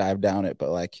have to dive down it,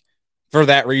 but like for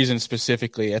that reason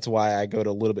specifically, that's why I go to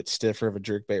a little bit stiffer of a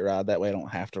jerkbait rod. That way I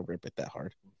don't have to rip it that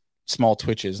hard. Small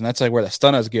twitches. And that's like where the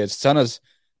Stunna's good. Stunna's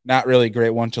not really a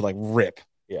great one to like rip.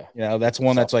 Yeah. That's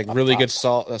one that's like really good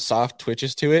soft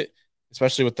twitches to it,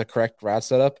 especially with the correct rod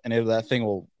setup, and that thing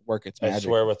will work its magic. I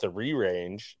swear with the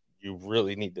re-range, you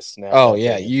really need to snap. Oh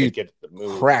yeah, you get the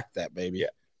move. Crack that baby. Yeah.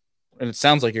 And it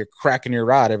sounds like you're cracking your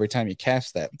rod every time you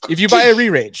cast that. If you buy a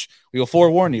re-range, we will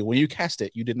forewarn you, when you cast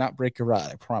it, you did not break your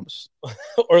rod, I promise.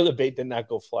 Or the bait did not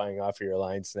go flying off of your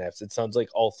line snaps. It sounds like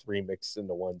all three mixed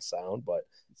into one sound, but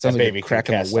it sounds that like baby can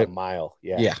cast a mile.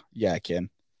 Yeah, I can.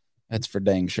 That's for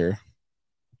dang sure.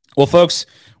 Well, folks,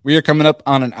 we are coming up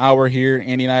on an hour here.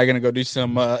 Andy and I are going to go do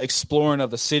some exploring of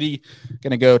the city.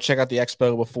 Going to go check out the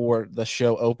expo before the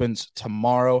show opens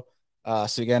tomorrow.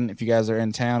 So again, if you guys are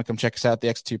in town, come check us out at the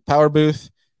X2 Power Booth.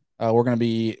 We're going to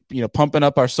be, pumping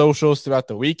up our socials throughout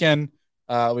the weekend.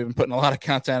 We've been putting a lot of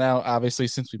content out, obviously,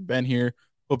 since we've been here.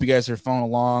 Hope you guys are following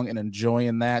along and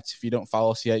enjoying that. If you don't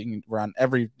follow us yet, we're on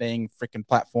every dang freaking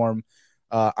platform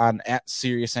on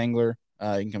 @SeriousAngler. You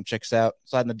can come check us out.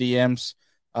 Slide in the DMs.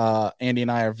 Andy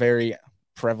and I are very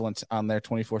prevalent on there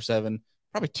 24/7.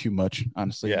 Probably too much,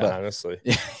 honestly. Yeah, honestly.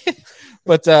 Yeah.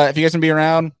 But if you guys can be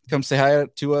around, come say hi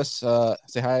to us.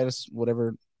 Say hi to us,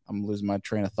 whatever. I'm losing my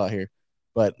train of thought here.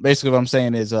 But basically what I'm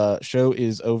saying is show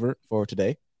is over for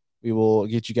today. We will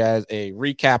get you guys a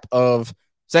recap of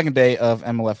second day of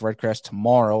MLF Redcrest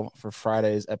tomorrow for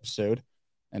Friday's episode.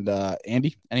 And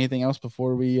Andy, anything else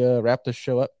before we wrap this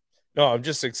show up? No, I'm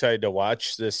just excited to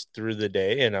watch this through the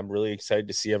day, and I'm really excited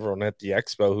to see everyone at the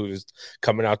expo who's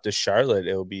coming out to Charlotte.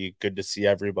 It'll be good to see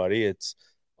everybody. It's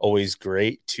always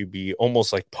great to be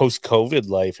almost like post-COVID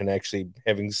life and actually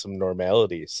having some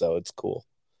normality, so it's cool.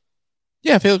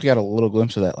 Yeah, I feel like we got a little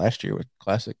glimpse of that last year with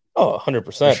Classic. Oh,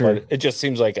 100%. Sure. But it just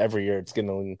seems like every year it's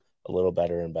getting a little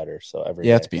better and better. So every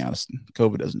Yeah, day. let's be honest.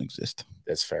 COVID doesn't exist.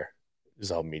 That's fair. This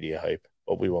is all media hype,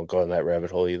 but we won't go in that rabbit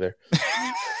hole either.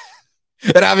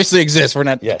 It obviously exists. We're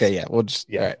not. Yes. Okay, yeah. We'll just.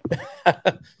 Yeah. All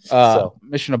right. So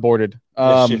mission aborted.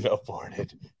 Mission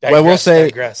aborted. Well, I will say.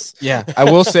 Digress. Yeah, I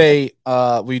will say.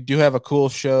 We do have a cool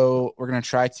show. We're gonna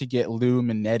try to get Lou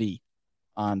Minetti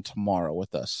on tomorrow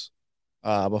with us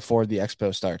before the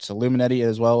expo starts. So Lou Minetti,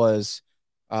 as well as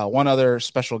one other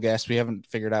special guest. We haven't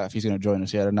figured out if he's going to join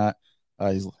us yet or not.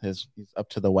 He's up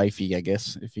to the wifey, I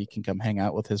guess, if he can come hang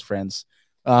out with his friends.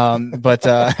 But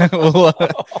we'll,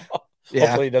 yeah.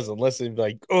 Hopefully he doesn't listen.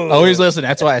 Like, oh, he's listening.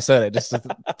 That's why I said it, just to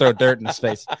throw dirt in his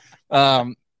face.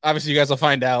 Obviously, you guys will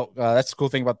find out. That's the cool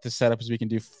thing about this setup is we can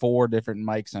do 4 different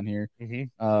mics on here.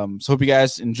 Mm-hmm. So hope you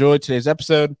guys enjoyed today's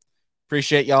episode.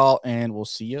 Appreciate y'all, and we'll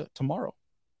see you tomorrow.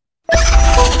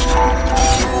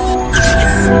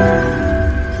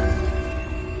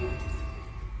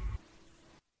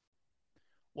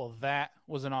 Well, that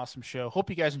was an awesome show. Hope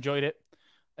you guys enjoyed it.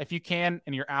 If you can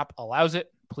and your app allows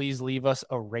it, please leave us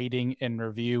a rating and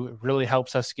review. It really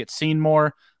helps us get seen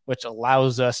more, which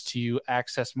allows us to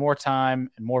access more time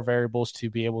and more variables to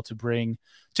be able to bring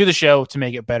to the show to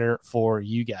make it better for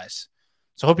you guys.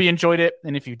 So hope you enjoyed it.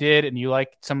 And if you did and you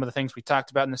liked some of the things we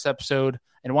talked about in this episode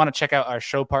and want to check out our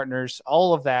show partners,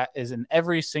 all of that is in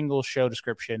every single show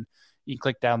description. You can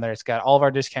click down there. It's got all of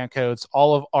our discount codes,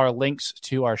 all of our links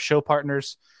to our show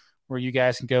partners, where you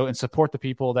guys can go and support the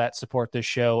people that support this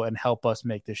show and help us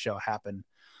make this show happen.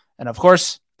 And of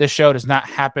course, this show does not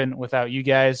happen without you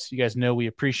guys. You guys know we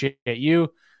appreciate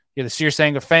you. You're the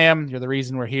Searsanger fam. You're the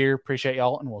reason we're here. Appreciate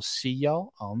y'all, and we'll see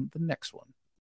y'all on the next one.